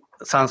 It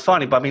sounds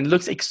funny, but it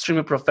looks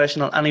extremely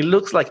professional, and it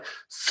looks like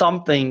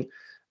something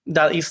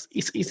that is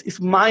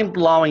mind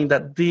blowing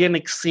that didn't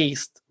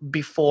exist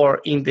before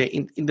in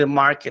the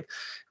market.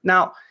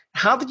 Now,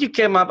 how did you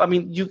come up?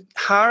 You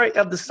hired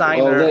a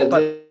designer,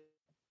 but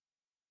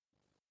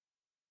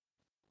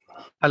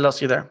I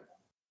lost you there.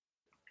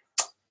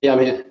 Yeah, I'm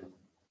here.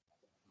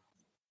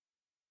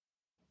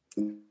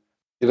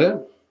 You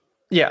there?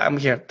 Yeah, I'm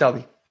here. Tell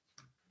me.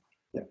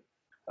 Yeah.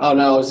 Oh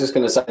no, I was just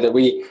going to say that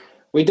we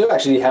do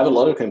actually have a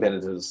lot of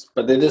competitors,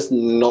 but they're just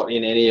not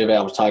in any of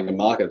our target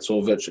markets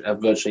or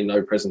have virtually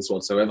no presence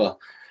whatsoever.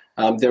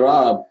 There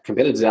are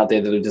competitors out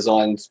there that have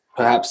designed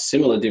perhaps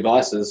similar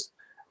devices,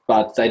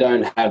 but they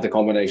don't have the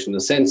combination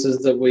of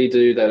sensors that we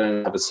do. They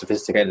don't have a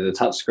sophisticated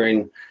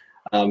touchscreen,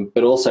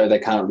 but also they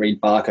can't read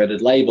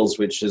barcoded labels,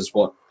 which is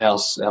what our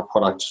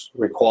product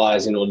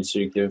requires in order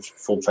to give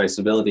full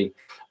traceability.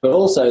 But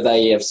also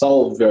they have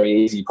solved very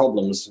easy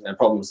problems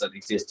that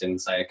exist in,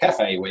 say, a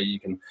cafe where you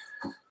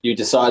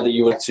decide that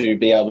you want to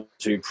be able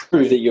to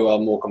prove that you are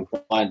more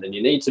compliant than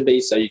you need to be,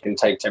 so you can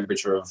take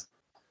temperature of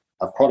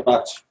a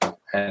product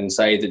and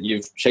say that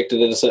you've checked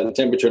it at a certain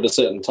temperature at a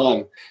certain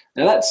time.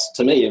 Now that's,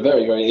 to me, a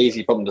very, very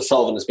easy problem to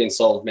solve, and it's been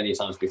solved many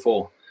times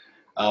before.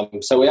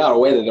 So we are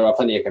aware that there are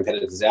plenty of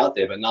competitors out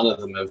there, but none of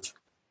them have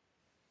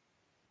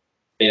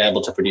been able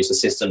to produce a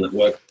system that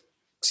works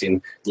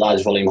in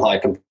large volume, high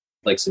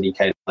complexity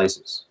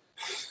places.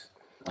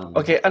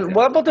 Okay, and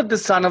what about the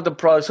design of the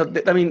product? So,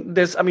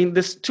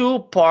 there's 2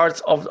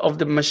 parts of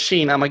the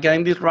machine. Am I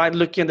getting this right?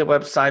 Looking at the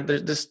website,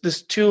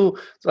 there's 2,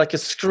 like a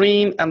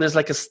screen, and there's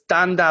like a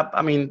stand-up.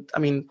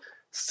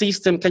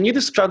 System. Can you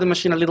describe the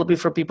machine a little bit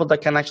for people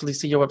that can actually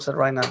see your website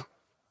right now?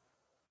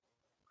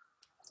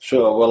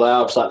 Sure. Well,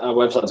 our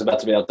website's about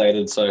to be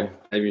outdated, so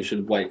maybe you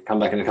should come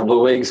back in a couple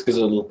of weeks because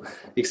it'll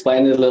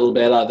explain it a little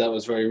better. That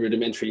was very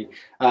rudimentary.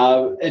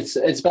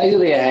 It's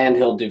basically a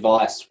handheld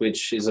device,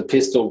 which is a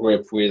pistol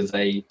grip with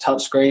a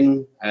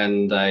touchscreen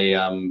and a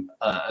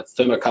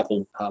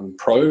thermocouple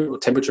probe or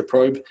temperature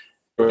probe,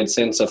 or a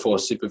sensor for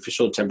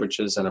superficial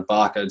temperatures, and a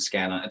barcode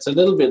scanner. It's a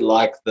little bit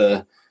like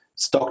the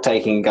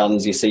stock-taking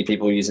guns you see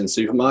people use in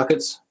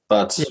supermarkets,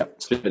 but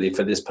specifically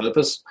for this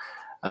purpose.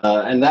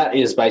 And that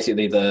is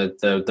basically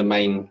the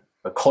main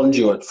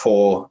conduit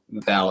for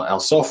our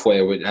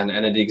software, and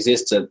it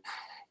exists in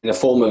the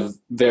form of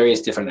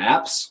various different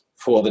apps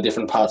for the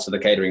different parts of the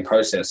catering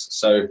process.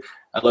 So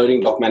a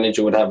loading dock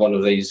manager would have one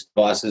of these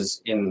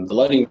devices in the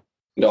loading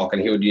dock,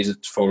 and he would use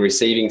it for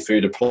receiving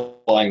food,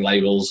 applying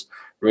labels,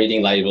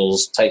 reading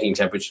labels, taking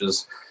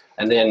temperatures,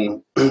 and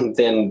then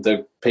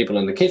the people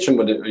in the kitchen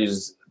would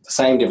use the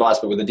same device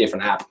but with a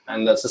different app.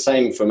 And that's the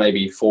same for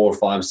maybe 4,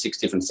 5, 6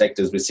 different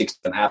sectors with 6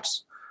 different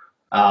apps.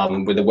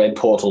 With a web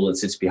portal that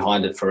sits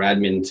behind it for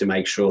admin to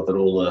make sure that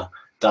all the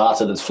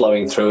data that's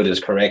flowing through it is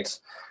correct.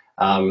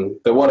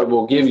 But what it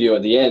will give you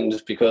at the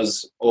end,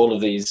 because all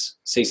of these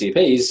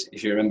CCPs,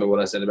 if you remember what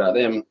I said about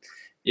them,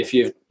 if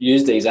you've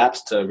used these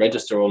apps to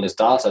register all this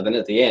data, then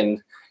at the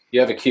end, you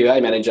have a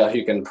QA manager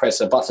who can press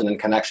a button and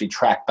can actually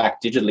track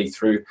back digitally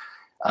through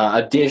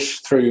a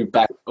dish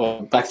back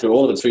through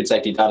all of its food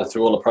safety data,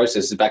 through all the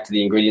processes back to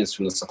the ingredients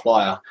from the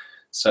supplier,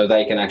 so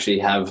they can actually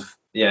have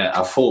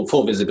a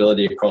full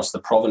visibility across the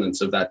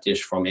provenance of that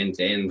dish from end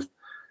to end.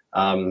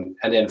 And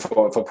then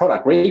for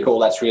product recall,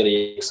 that's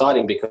really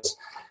exciting because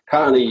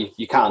currently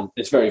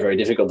it's very, very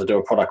difficult to do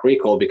a product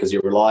recall because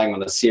you're relying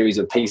on a series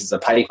of pieces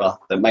of paper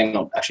that may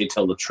not actually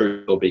tell the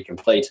truth or be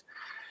complete.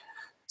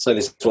 So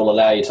this will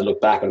allow you to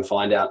look back and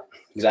find out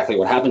exactly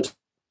what happened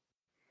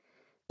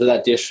to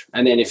that dish.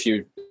 And then if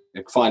you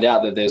find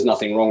out that there's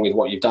nothing wrong with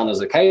what you've done as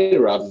a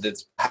caterer,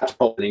 there's perhaps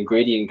an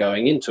ingredient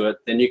going into it,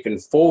 then you can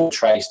forward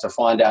trace to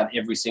find out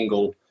every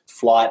single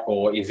flight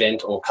or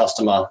event or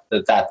customer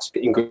that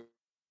ingredient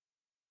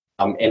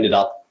ended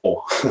up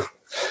for.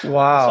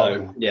 Wow.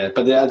 So,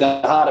 but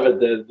the heart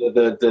of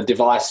it, the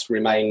device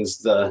remains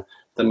the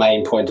the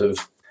main point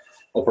of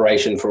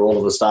operation for all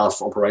of the staff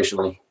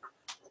operationally.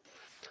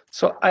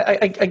 So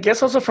I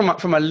guess also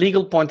from a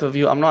legal point of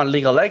view, I'm not a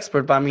legal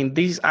expert, but I mean,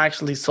 this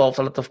actually solves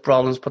a lot of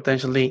problems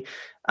potentially.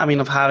 I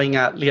mean, of having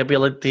a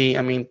liability.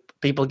 I mean,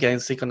 people getting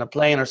sick on a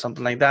plane or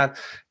something like that.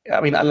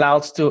 I mean,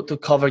 allows to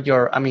cover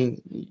your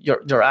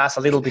ass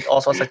a little bit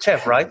also as a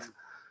chef, right?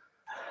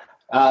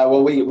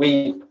 Well,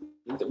 we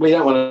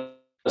don't want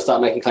to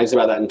start making claims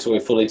about that until we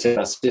fully test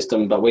our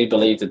system, but we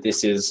believe that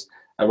this is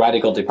a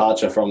radical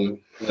departure from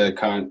the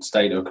current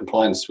state of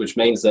compliance, which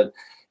means that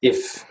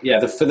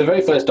for the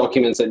very first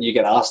documents that you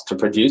get asked to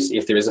produce,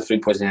 if there is a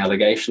food poisoning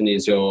allegation,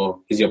 is your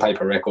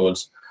paper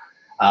records,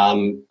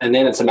 and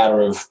then it's a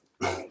matter of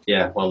I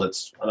don't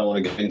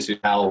want to go into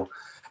how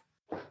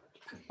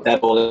that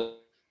all.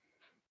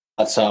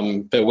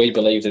 But we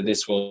believe that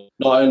this will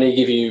not only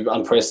give you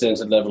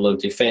unprecedented level of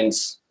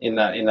defence in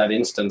that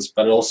instance,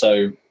 but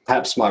also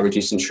perhaps might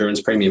reduce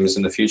insurance premiums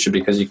in the future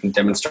because you can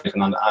demonstrate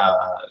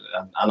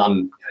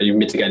you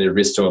mitigated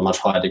risk to a much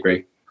higher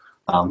degree.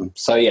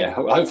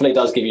 Hopefully it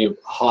does give you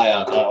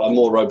a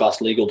more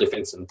robust legal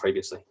defence than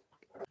previously.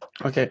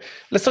 Okay,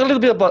 let's talk a little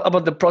bit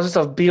about the process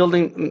of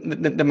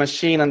building the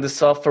machine and the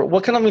software.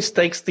 What kind of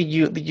mistakes did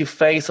you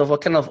face, or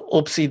what kind of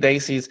oopsie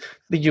daisies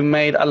did you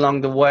made along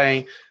the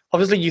way?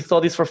 Obviously, you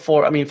thought this for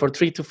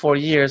 3 to 4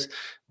 years,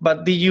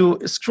 but did you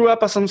screw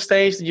up at some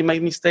stage? Did you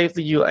make mistakes?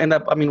 Did you end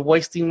up,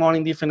 wasting money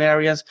in different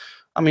areas?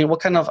 I mean,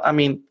 what kind of,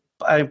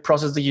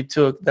 process that you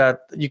took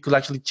that you could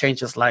actually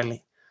change it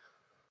slightly?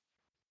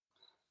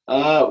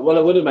 Well,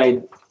 it would have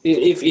made,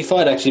 if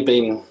I'd actually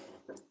been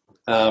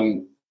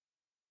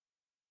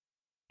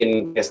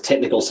in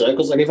technical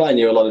circles, like if I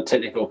knew a lot of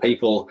technical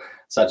people,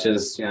 such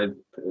as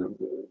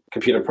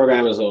computer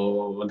programmers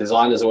or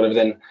designers or whatever,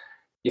 then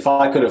if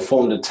I could have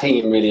formed a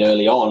team really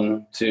early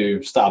on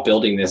to start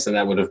building this, and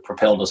that would have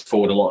propelled us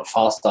forward a lot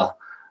faster.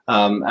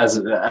 As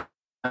it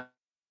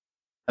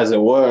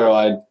were,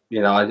 I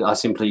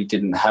simply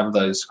didn't have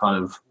those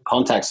kind of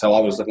contacts. So I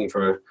was looking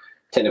for a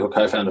technical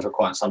co-founder for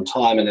quite some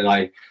time, and then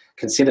I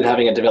considered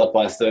having it developed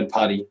by a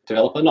third-party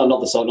developer, not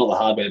the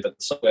hardware, but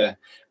the software.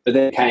 But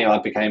then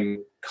it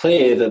became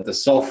clear that the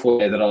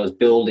software that I was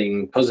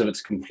building, because of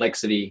its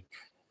complexity,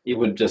 it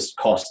would just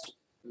cost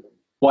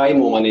way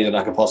more money than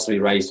I could possibly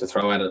raise to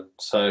throw at it.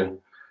 So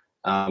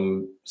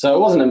it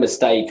wasn't a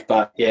mistake,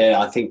 but yeah,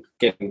 I think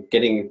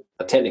getting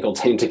a technical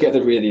team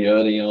together really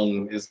early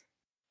on is.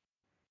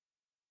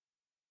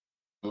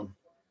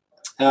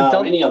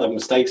 Any other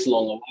mistakes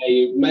along the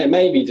way?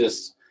 Maybe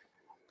just.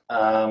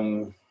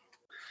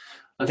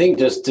 I think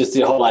just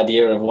the whole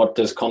idea of what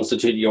does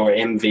constitute your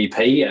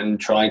MVP and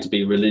trying to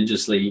be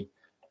religiously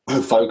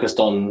focused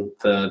on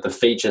the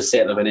feature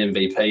set of an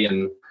MVP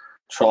and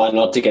try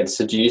not to get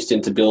seduced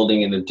into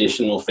building in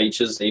additional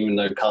features, even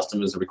though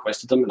customers have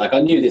requested them. Like, I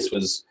knew this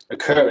was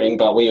occurring,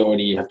 but we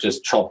already have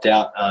just chopped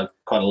out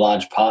quite a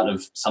large part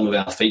of some of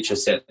our feature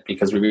set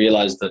because we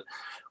realized that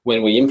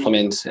when we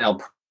implement our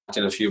product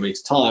in a few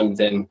weeks' time,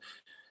 then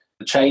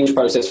the change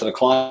process for the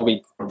client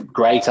will be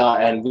greater,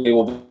 and we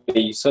will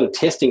be sort of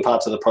testing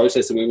parts of the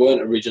process that we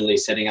weren't originally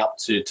setting up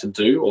to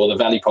do, or the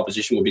value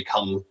proposition will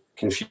become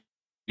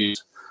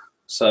confused.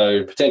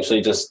 So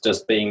potentially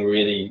just being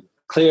really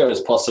clear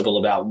as possible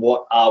about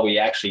what are we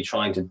actually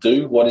trying to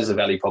do, what is the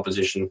value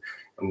proposition,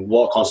 and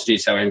what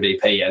constitutes our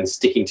MVP, and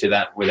sticking to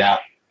that without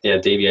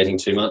deviating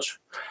too much,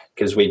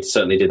 because we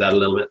certainly did that a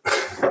little bit.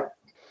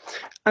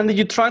 And did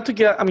you try to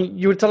get,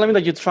 you were telling me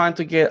that you're trying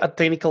to get a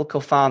technical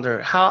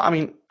co-founder. How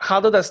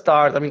did that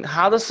start?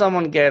 How does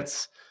someone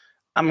gets,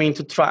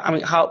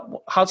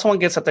 how someone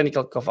gets a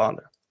technical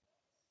co-founder?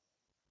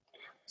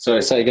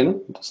 Sorry, say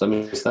again. Did I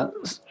miss that?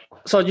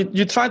 So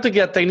you tried to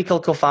get a technical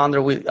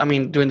co-founder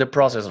during the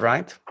process,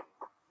 right?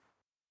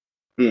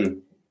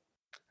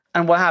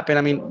 And what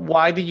happened?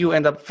 Why did you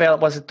end up fail?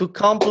 Was it too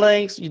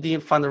complex? You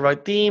didn't find the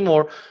right team?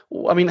 Or,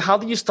 how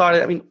did you start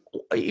it?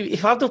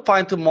 If I have to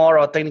find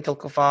tomorrow a technical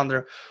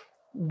co-founder,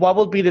 what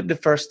would be the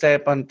first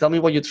step? And tell me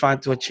what you're trying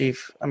to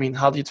achieve.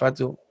 How do you try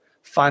to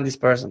find this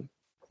person?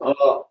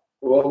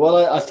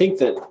 Well, I think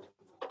that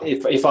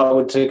if I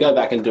were to go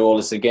back and do all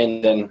this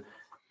again, then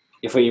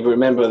if we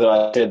remember that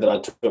I said that I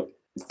took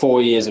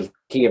 4 years of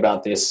thinking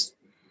about this,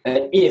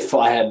 and if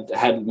I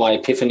had my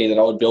epiphany that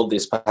I would build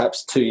this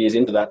perhaps 2 years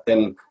into that,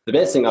 then the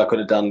best thing I could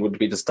have done would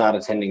be to start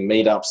attending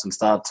meetups and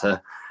start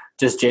to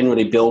just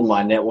generally build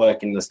my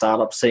network in the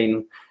startup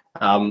scene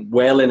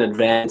well in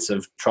advance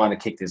of trying to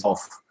kick this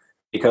off.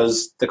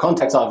 Because the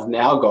contacts I've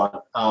now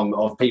got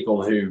of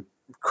people who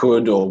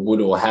could or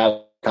would or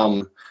have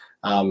come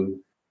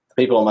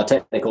people on my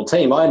technical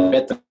team, I only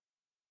met them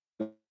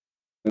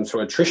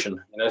through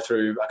attrition,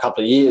 through a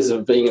couple of years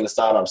of being in the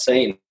startup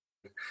scene.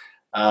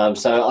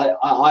 So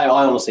I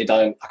honestly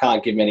I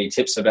can't give many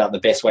tips about the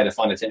best way to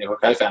find a technical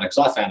co-founder, because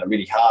I found it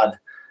really hard.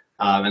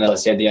 And as I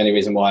said, the only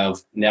reason why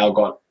I've now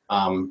got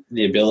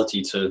the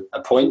ability to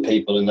appoint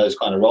people in those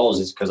kind of roles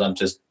is because I've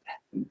just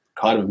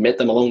kind of met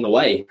them along the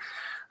way.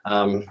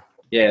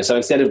 So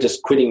instead of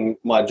just quitting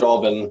my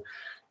job and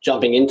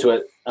jumping into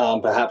it,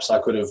 perhaps I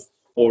could have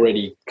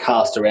already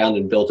cast around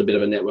and built a bit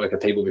of a network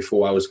of people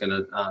before I was going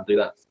to do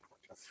that.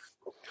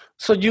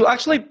 So you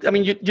actually,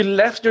 you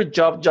left your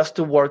job just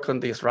to work on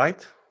this,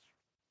 right?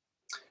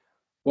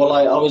 Well,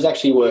 I was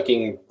actually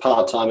working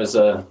part-time as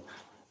a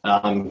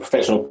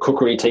professional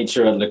cookery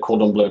teacher at the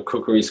Cordon Bleu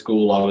Cookery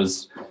School. I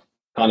was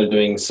kind of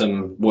doing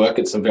some work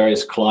at some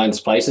various clients'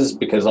 places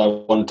because I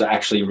wanted to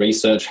actually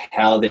research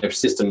how their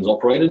systems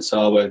operated. So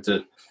I worked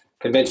at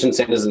convention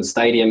centres and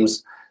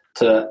stadiums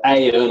to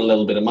A, earn a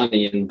little bit of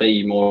money, and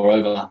B,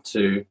 moreover,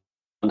 to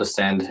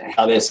understand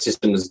how their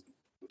systems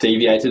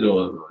deviated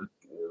or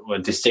were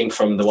distinct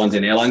from the ones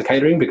in airline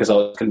catering, because I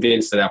was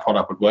convinced that our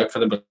product would work for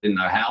them, but didn't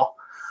know how.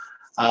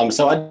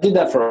 So I did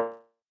that for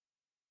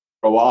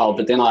a while,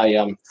 but then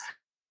I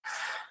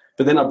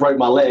broke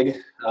my leg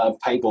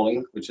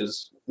paintballing, which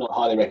is not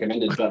highly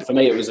recommended. But for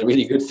me, it was a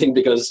really good thing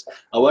because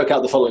I woke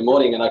up the following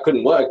morning and I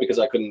couldn't work because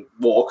I couldn't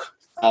walk.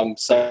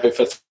 So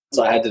for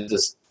I had to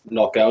just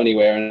not go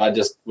anywhere, and I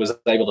just was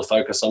able to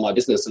focus on my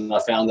business. And I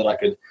found that I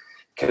could,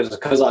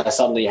 because I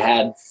suddenly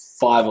had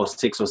 5 or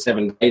 6 or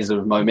 7 days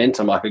of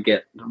momentum, I could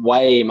get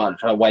way more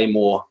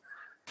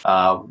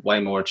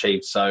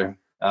achieved. So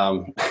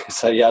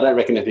yeah, I don't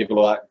recommend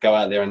people go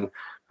out there and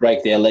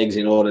break their legs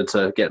in order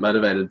to get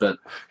motivated, but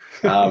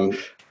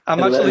I'm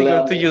actually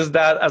going to use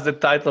that as the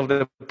title of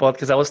the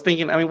podcast. I was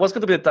thinking, what's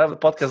going to be the title of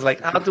the podcast?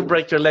 Like, how to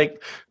break your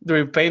leg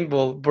during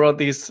paintball brought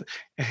this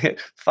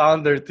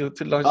founder to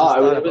launch the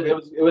startup. It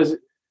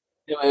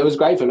was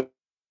great for me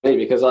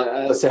because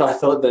I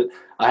thought that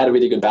I had a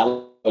really good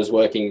balance. I was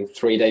working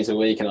 3 days a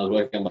week and I was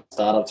working on my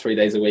startup 3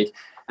 days a week.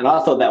 And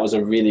I thought that was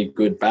a really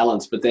good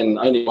balance. But then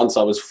only once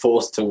I was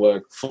forced to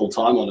work full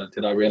time on it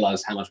did I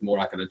realize how much more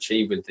I could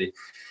achieve with the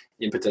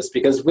impetus.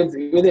 Because with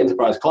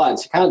enterprise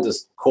clients, you can't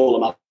just call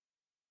them up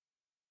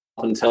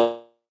and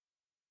tell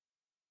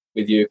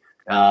with you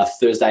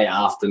Thursday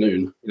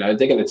afternoon. They're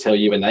going to tell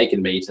you when they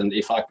can meet. And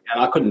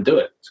I couldn't do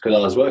it because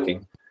I was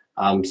working.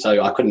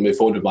 So I couldn't move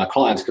forward with my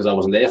clients because I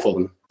wasn't there for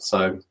them.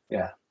 So,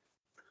 yeah.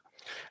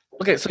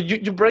 Okay, so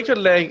you break your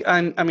leg,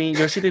 and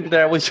you're sitting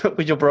there with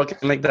your broken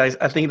leg.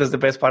 I think that's the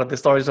best part of the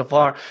story so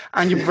far.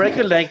 And you break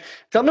your leg.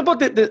 Tell me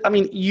about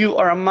you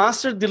are a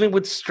master dealing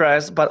with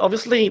stress, but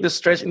obviously the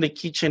stress in the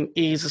kitchen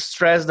is a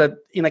stress that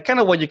in a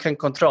kind of way you can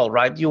control,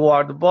 right? You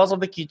are the boss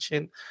of the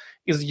kitchen.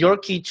 It's your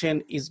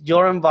kitchen, it's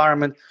your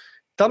environment.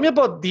 Tell me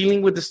about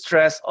dealing with the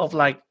stress of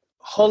like,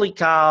 holy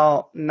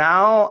cow,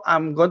 now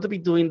I'm going to be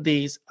doing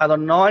this. I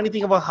don't know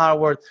anything about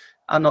hardware.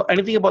 I don't know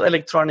anything about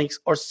electronics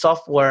or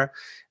software.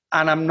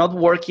 And I'm not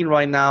working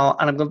right now,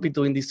 and I'm going to be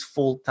doing this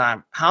full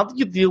time. How do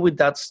you deal with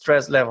that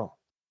stress level?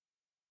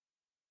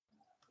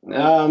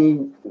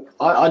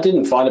 I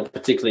didn't find it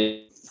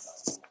particularly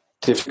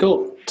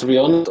difficult, to be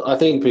honest. I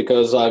think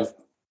because I've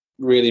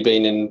really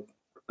been in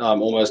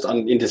almost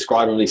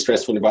indescribably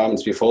stressful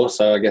environments before,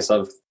 so I guess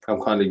I'm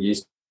kind of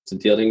used to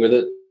dealing with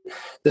it.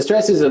 The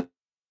stress is a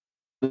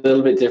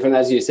little bit different,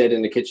 as you said,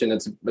 in the kitchen.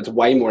 It's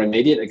way more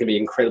immediate. It can be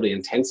incredibly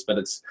intense, but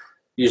it's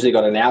usually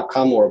got an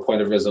outcome or a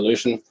point of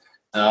resolution.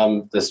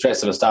 The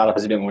stress of a startup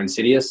is a bit more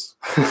insidious.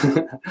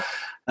 Yeah,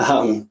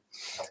 I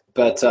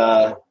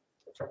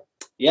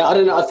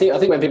don't know. I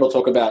think when people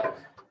talk about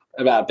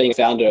being a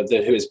founder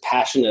who is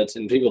passionate,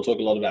 and people talk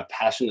a lot about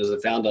passion as a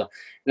founder.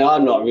 Now,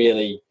 I'm not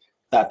really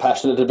that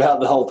passionate about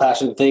the whole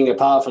passion thing,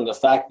 apart from the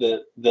fact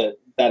that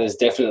has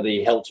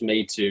definitely helped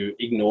me to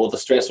ignore the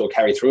stress or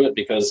carry through it,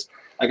 because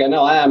I go,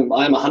 no, I am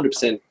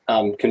 100%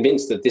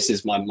 convinced that this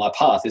is my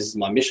path, this is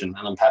my mission,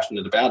 and I'm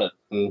passionate about it.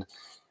 And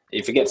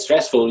if it gets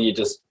stressful, I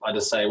just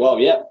say, well,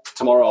 yeah,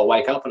 tomorrow I'll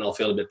wake up and I'll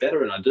feel a bit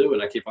better, and I do,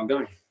 and I keep on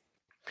going.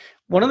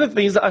 One of the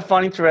things that I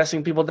find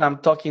interesting, people that I'm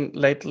talking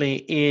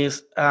lately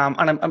is,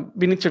 and I've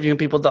been interviewing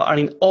people that are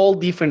in all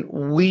different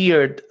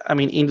weird,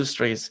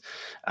 industries,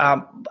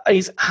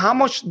 is how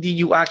much do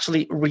you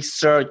actually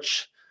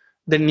research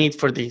the need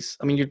for this?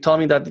 You told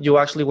me that you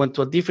actually went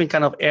to a different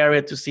kind of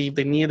area to see if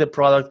they need the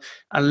product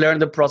and learn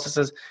the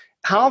processes.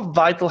 How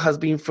vital has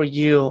been for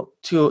you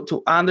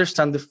to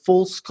understand the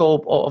full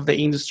scope of the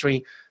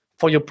industry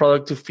for your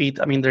product to fit,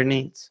 their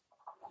needs?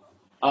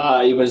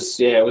 It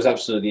was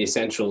absolutely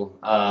essential.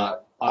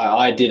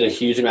 I did a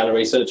huge amount of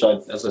research.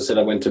 As I said,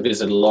 I went to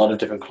visit a lot of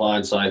different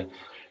clients. I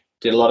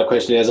did a lot of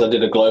questionnaires. I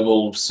did a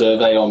global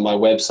survey on my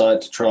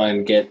website to try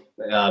and get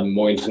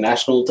more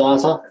international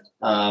data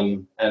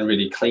and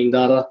really clean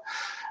data.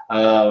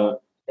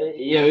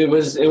 It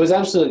was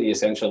absolutely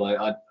essential. It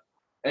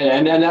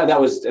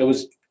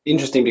was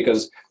interesting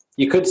because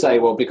you could say,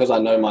 well, because I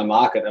know my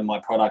market and my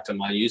product and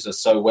my users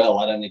so well,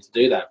 I don't need to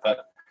do that.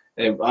 But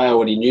I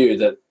already knew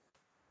that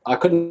I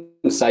couldn't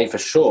say for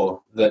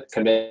sure that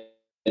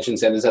convention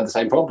centers had the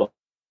same problem.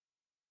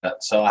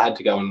 So I had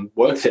to go and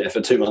work there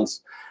for 2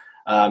 months.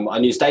 I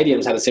knew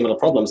stadiums had a similar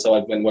problem, so I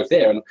went and worked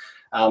there. And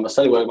I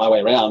slowly worked my way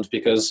around,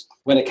 because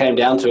when it came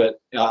down to it,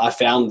 I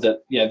found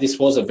that this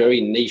was a very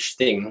niche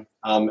thing.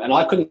 And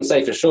I couldn't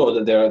say for sure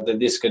that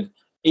this could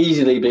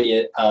easily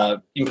be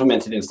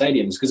implemented in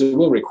stadiums, because it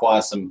will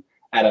require some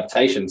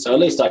adaptation. So at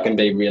least I can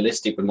be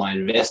realistic with my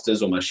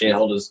investors or my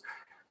shareholders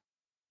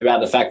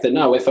about the fact that,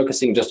 no, we're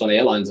focusing just on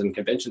airlines and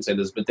convention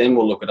centers, but then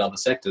we'll look at other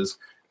sectors.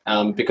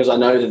 Because I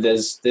know that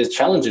there's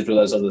challenges with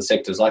those other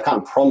sectors. I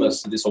can't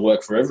promise that this will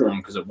work for everyone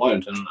because it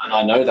won't. And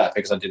I know that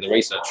because I did the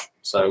research.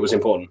 So it was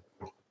important.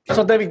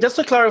 So, David, just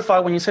to clarify,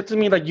 when you said to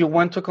me that you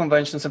went to a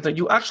convention center,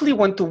 you actually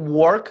went to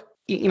work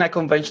in a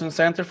convention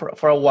center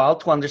for a while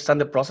to understand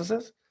the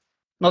processes?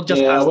 Not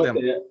just ask them?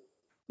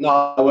 No,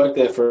 I worked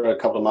there for a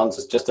couple of months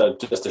as just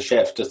a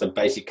chef, just a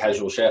basic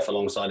casual chef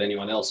alongside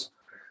anyone else.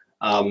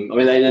 I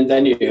mean,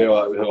 they knew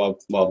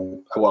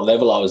what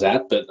level I was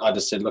at, but I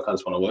just said, look, I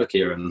just want to work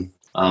here and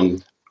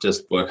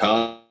just work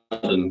hard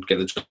and get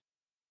the job.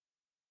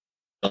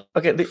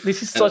 Okay,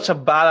 this is such a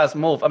badass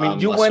move. I mean,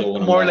 you went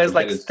more or less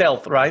like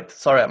stealth, right?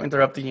 Sorry, I'm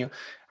interrupting you.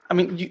 I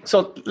mean,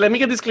 so let me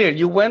get this clear.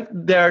 You went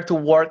there to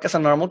work as a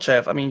normal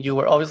chef. I mean, you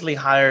were obviously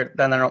higher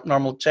than a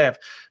normal chef,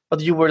 but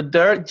you were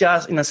there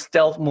just in a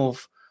stealth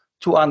move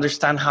to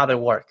understand how they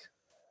work.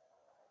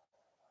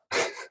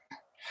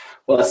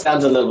 Well, it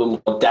sounds a little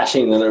bit more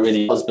dashing than it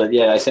really was, but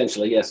yeah,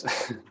 essentially, yes.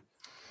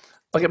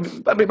 Okay,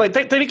 but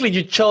technically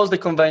you chose the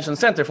convention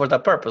center for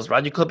that purpose,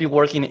 right? You could be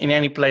working in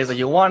any place that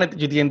you wanted.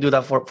 You didn't do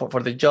that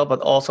for the job,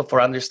 but also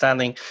for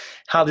understanding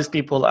how these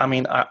people, I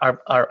mean,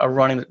 are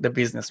running the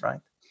business, right?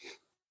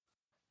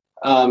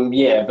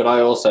 Yeah, but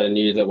I also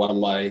knew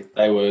that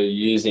they were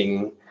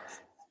using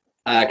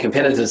a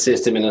competitor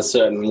system in a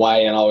certain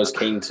way, and I was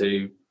keen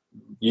to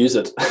use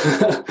it.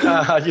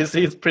 You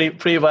see, it's pretty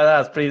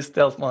badass, pretty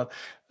stealth mode.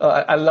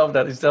 I love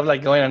that. Instead of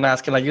like going and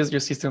asking, like, use your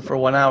system for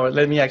 1 hour,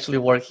 let me actually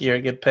work here,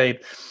 get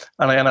paid,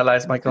 and I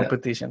analyze my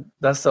competition. Yeah.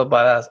 That's so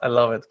badass. I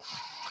love it.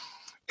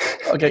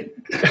 Okay,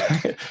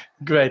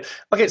 great.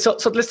 Okay, so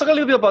let's talk a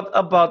little bit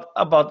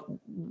about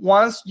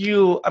once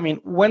you, I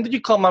mean, when did you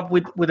come up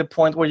with a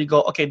point where you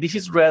go, okay, this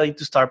is ready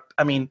to start,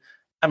 I mean,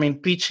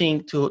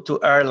 pitching to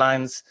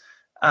airlines,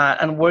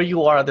 and where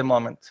you are at the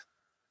moment?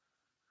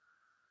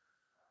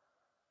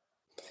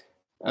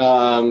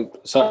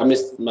 So I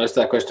missed most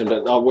of that question,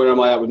 but where am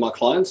I at with my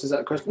clients? Is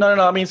that a question? No.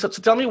 I mean, so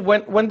tell me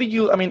when did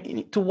you? I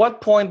mean, to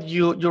what point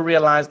you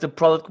realized the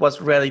product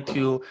was ready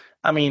to?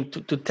 I mean,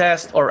 to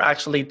test or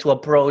actually to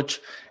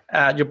approach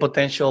your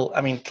potential?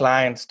 I mean,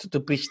 clients to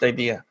pitch the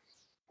idea.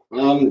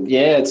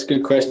 Yeah, it's a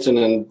good question,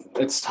 and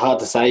it's hard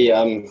to say.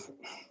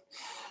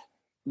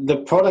 The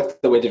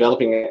product that we're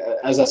developing,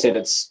 as I said,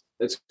 it's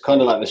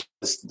kind of like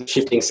the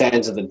shifting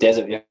sands of the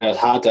desert. You know, it's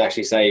hard to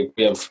actually say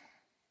we have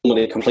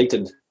formally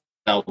completed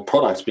our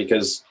products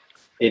because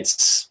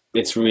it's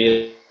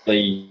really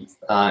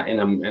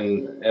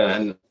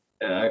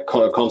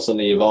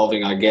constantly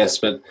evolving, I guess.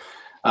 But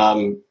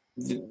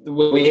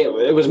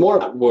it was more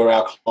about where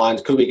our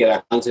clients, could we get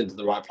our clients into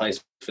the right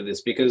place for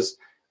this? Because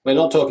we're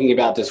not talking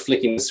about just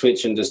flicking the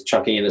switch and just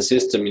chucking in a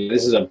system.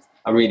 This is a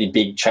really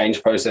big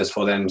change process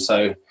for them.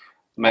 So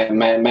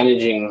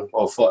managing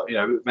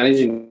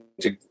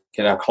to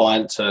get our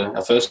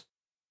first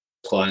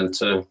client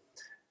to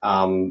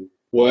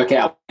work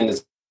out and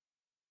is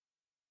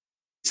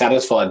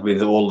satisfied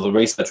with all of the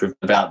research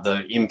about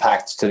the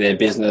impact to their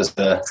business,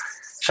 the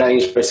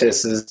change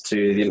processes,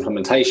 to the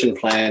implementation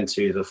plan,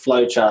 to the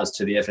flow charts,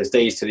 to the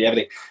FSDs, to the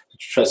everything,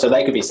 so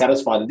they could be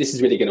satisfied that this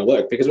is really going to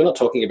work, because we're not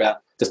talking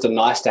about just a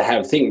nice to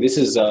have thing. This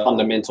is a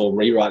fundamental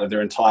rewrite of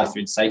their entire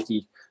food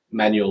safety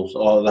manuals,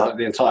 or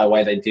the entire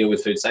way they deal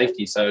with food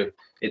safety. So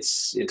it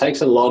takes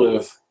a lot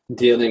of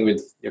dealing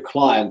with your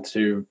client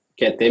to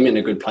get them in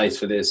a good place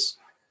for this.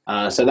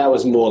 So that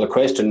was more the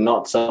question,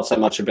 not so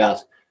much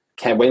about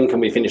when can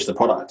we finish the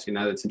product? You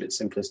know, it's a bit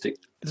simplistic.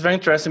 It's very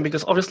interesting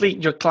because obviously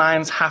your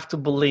clients have to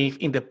believe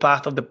in the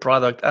path of the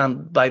product,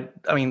 and by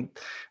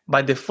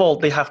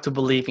default they have to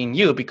believe in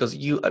you, because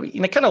you, I mean,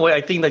 in a kind of way,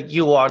 I think that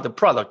you are the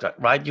product,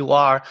 right? You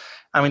are,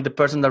 the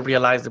person that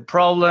realized the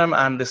problem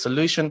and the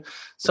solution.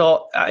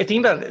 So I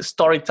think that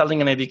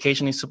storytelling and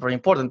education is super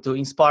important to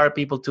inspire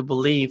people to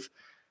believe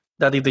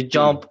that if they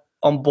jump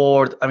on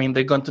board,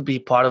 they're going to be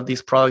part of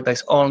this product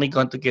that's only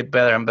going to get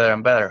better and better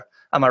and better.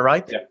 Am I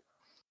right?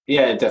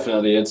 Yeah,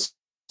 definitely. It's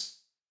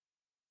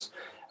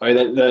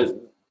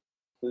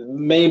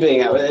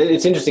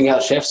interesting how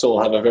chefs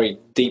all have a very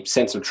deep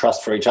sense of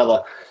trust for each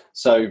other.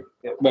 So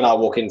when I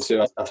walk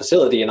into a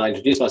facility and I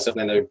introduce myself,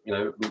 and they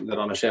know, that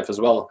I'm a chef as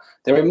well,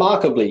 they're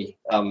remarkably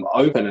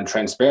open and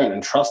transparent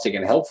and trusting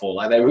and helpful.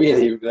 Like they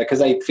really, because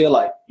they feel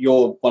like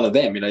you're one of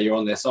them. You're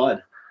on their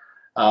side.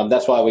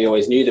 That's why we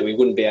always knew that we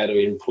wouldn't be able to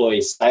employ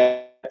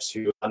staffs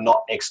who are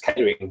not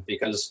ex-catering,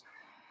 because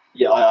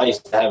I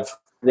used to have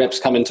reps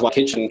come into my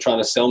kitchen trying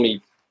to sell me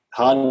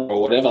hardware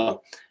or whatever,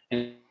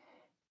 and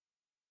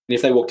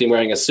if they walked in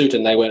wearing a suit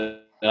and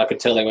I could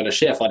tell they weren't a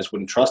chef, I just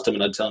wouldn't trust them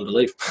and I'd tell them to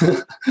leave.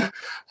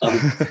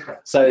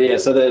 So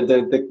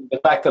the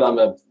fact that I'm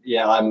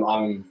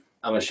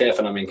a chef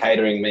and I'm in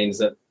catering means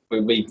that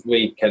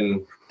we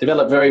can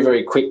develop very,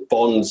 very quick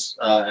bonds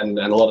and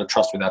a lot of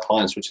trust with our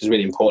clients, which is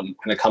really important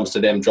when it comes to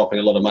them dropping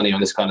a lot of money on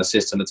this kind of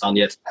system that's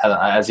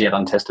as yet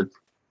untested.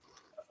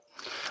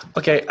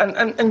 Okay,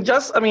 and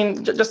just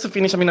to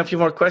finish, a few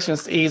more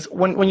questions is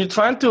when you're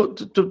trying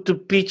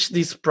to pitch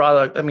this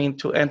product,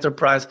 to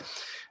enterprise,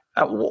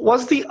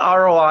 What's the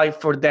ROI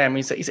for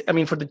them?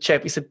 For the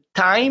chef, is it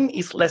time?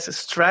 Is less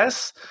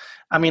stress?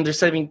 I mean, they're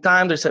saving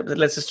time, they're saving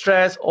less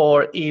stress,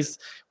 or is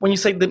when you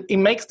say that it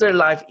makes their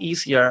life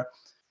easier?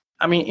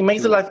 I mean, it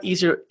makes the life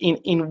easier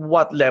in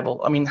what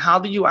level? I mean, how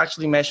do you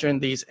actually measure in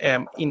these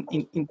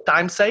in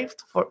time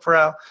saved for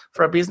a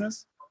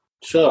business?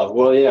 Sure.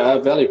 Well, yeah, our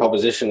value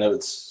proposition,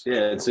 it's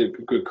a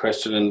good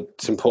question, and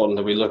it's important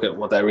that we look at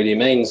what that really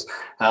means.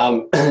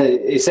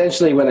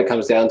 Essentially, when it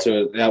comes down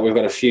to it, we've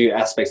got a few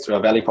aspects to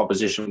our value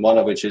proposition, one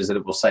of which is that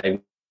it will save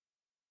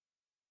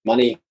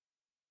money.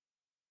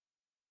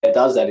 It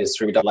does that is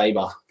through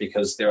labor,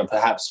 because there are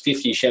perhaps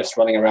 50 chefs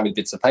running around with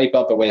bits of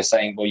paper, but we're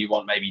saying, well, you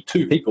want maybe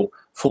 2 people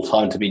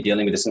full-time to be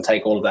dealing with this and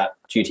take all of that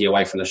duty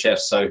away from the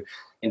chefs. So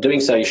in doing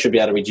so, you should be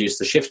able to reduce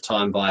the shift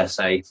time by,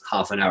 say,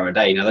 half an hour a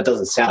day. Now, that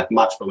doesn't sound like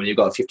much, but when you've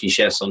got 50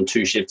 chefs on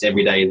 2 shifts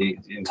every day the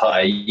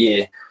entire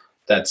year,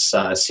 that's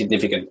a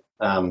significant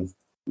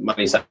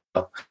money saver.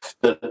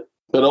 But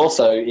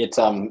also,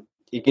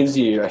 it gives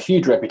you a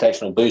huge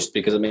reputational boost,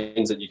 because it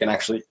means that you can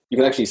actually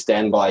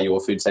stand by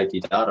your food safety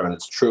data, and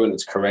it's true and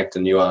it's correct,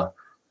 and you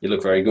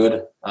look very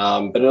good.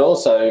 But it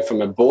also,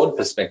 from a board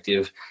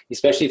perspective,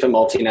 especially for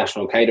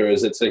multinational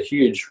caterers, it's a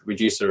huge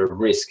reducer of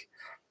risk.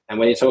 And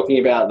when you're talking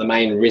about the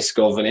main risk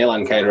of an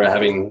airline caterer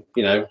having,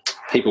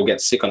 people get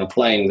sick on a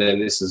plane,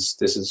 then this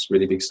is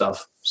really big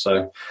stuff.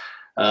 So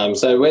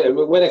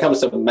when it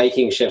comes to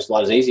making chefs'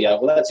 lives easier,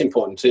 well, that's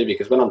important too,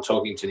 because when I'm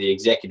talking to the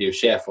executive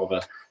chef of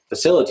a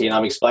facility and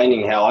I'm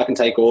explaining how I can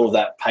take all of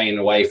that pain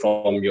away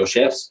from your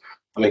chefs,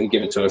 and we can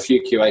give it to a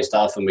few QA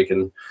staff, and we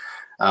can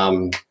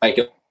make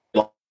it.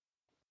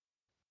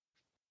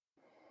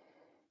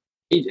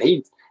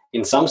 He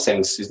in some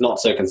sense is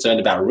not so concerned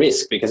about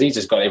risk, because he's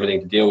just got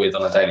everything to deal with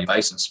on a daily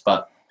basis.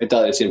 But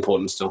it's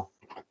important still.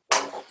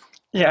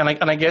 Yeah,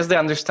 and I guess they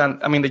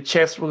understand. I mean, the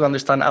chefs will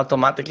understand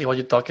automatically what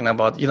you're talking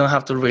about. You don't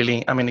have to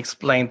really,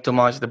 explain too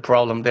much the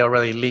problem. They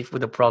already live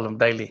with the problem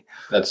daily.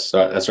 That's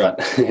right.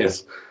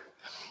 Yes.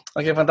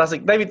 Okay,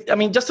 fantastic. David,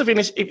 just to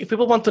finish, if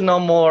people want to know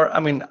more,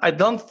 I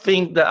don't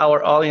think that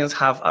our audience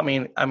have,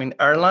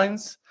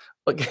 airlines.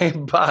 Okay,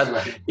 but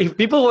if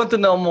people want to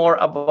know more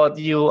about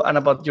you and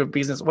about your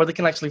business, where they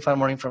can actually find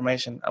more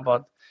information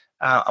about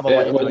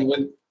what you're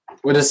doing?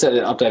 We're just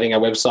updating our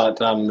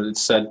website.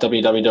 It's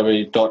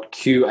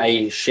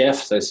www.QAChef,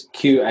 so it's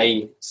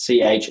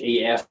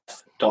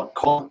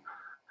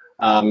QAChef.com.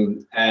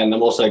 And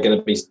I'm also going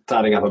to be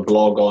starting up a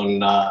blog on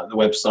the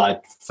website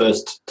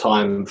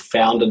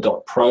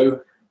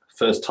firsttimefounder.pro,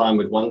 first time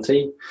with 1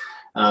 T.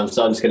 So I'm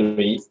just going to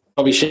be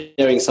probably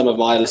sharing some of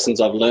my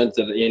lessons I've learned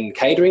in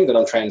catering that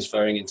I'm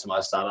transferring into my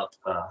startup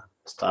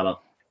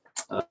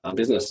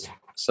business.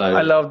 So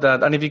I love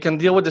that. And if you can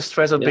deal with the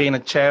stress of being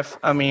a chef,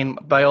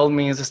 by all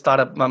means, the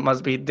startup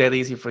must be dead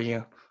easy for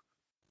you.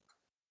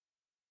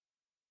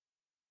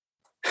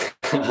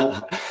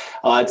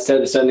 It's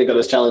certainly got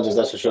its challenges,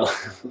 that's for sure.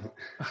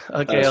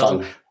 Okay,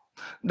 awesome.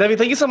 David,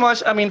 thank you so much.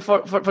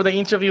 For the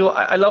interview,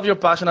 I love your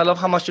passion. I love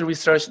how much you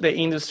research the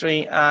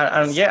industry,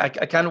 and I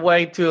can't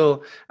wait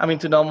to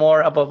know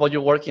more about what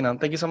you're working on.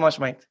 Thank you so much,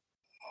 mate.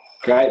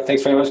 Great,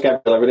 thanks very much,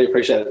 Gabriel. I really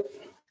appreciate it.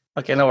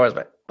 Okay, no worries,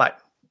 mate. Bye.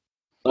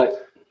 Bye.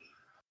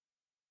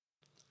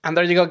 And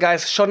there you go,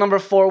 guys. Show number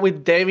 4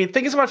 with David.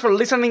 Thank you so much for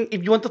listening.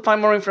 If you want to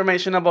find more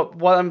information about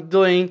what I'm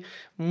doing,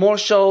 more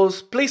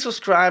shows, please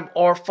subscribe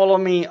or follow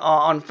me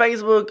on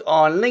Facebook,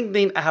 on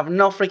LinkedIn. I have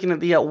no freaking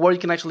idea where you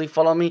can actually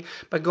follow me,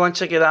 but go and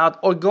check it out.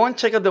 Or go and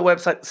check out the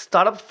website,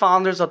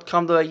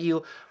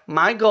 startupfounders.com.au.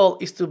 My goal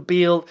is to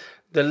build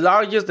the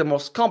largest, the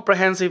most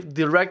comprehensive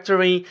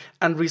directory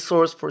and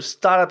resource for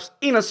startups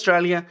in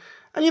Australia.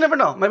 And you never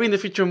know, maybe in the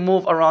future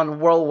move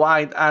around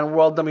worldwide and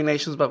world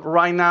dominations. But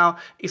right now,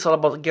 it's all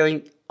about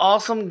getting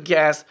awesome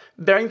guests,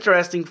 very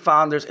interesting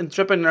founders,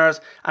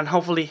 entrepreneurs, and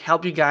hopefully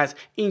help you guys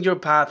in your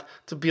path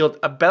to build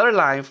a better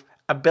life,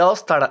 a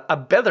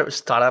better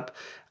startup,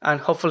 and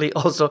hopefully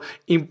also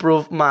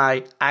improve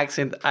my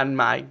accent and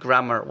my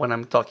grammar when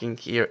I'm talking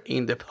here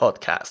in the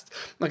podcast.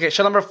 Okay,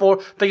 show number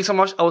 4. Thank you so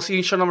much. I will see you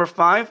in show number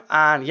 5.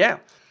 And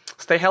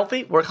stay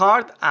healthy, work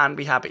hard, and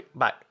be happy.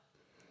 Bye.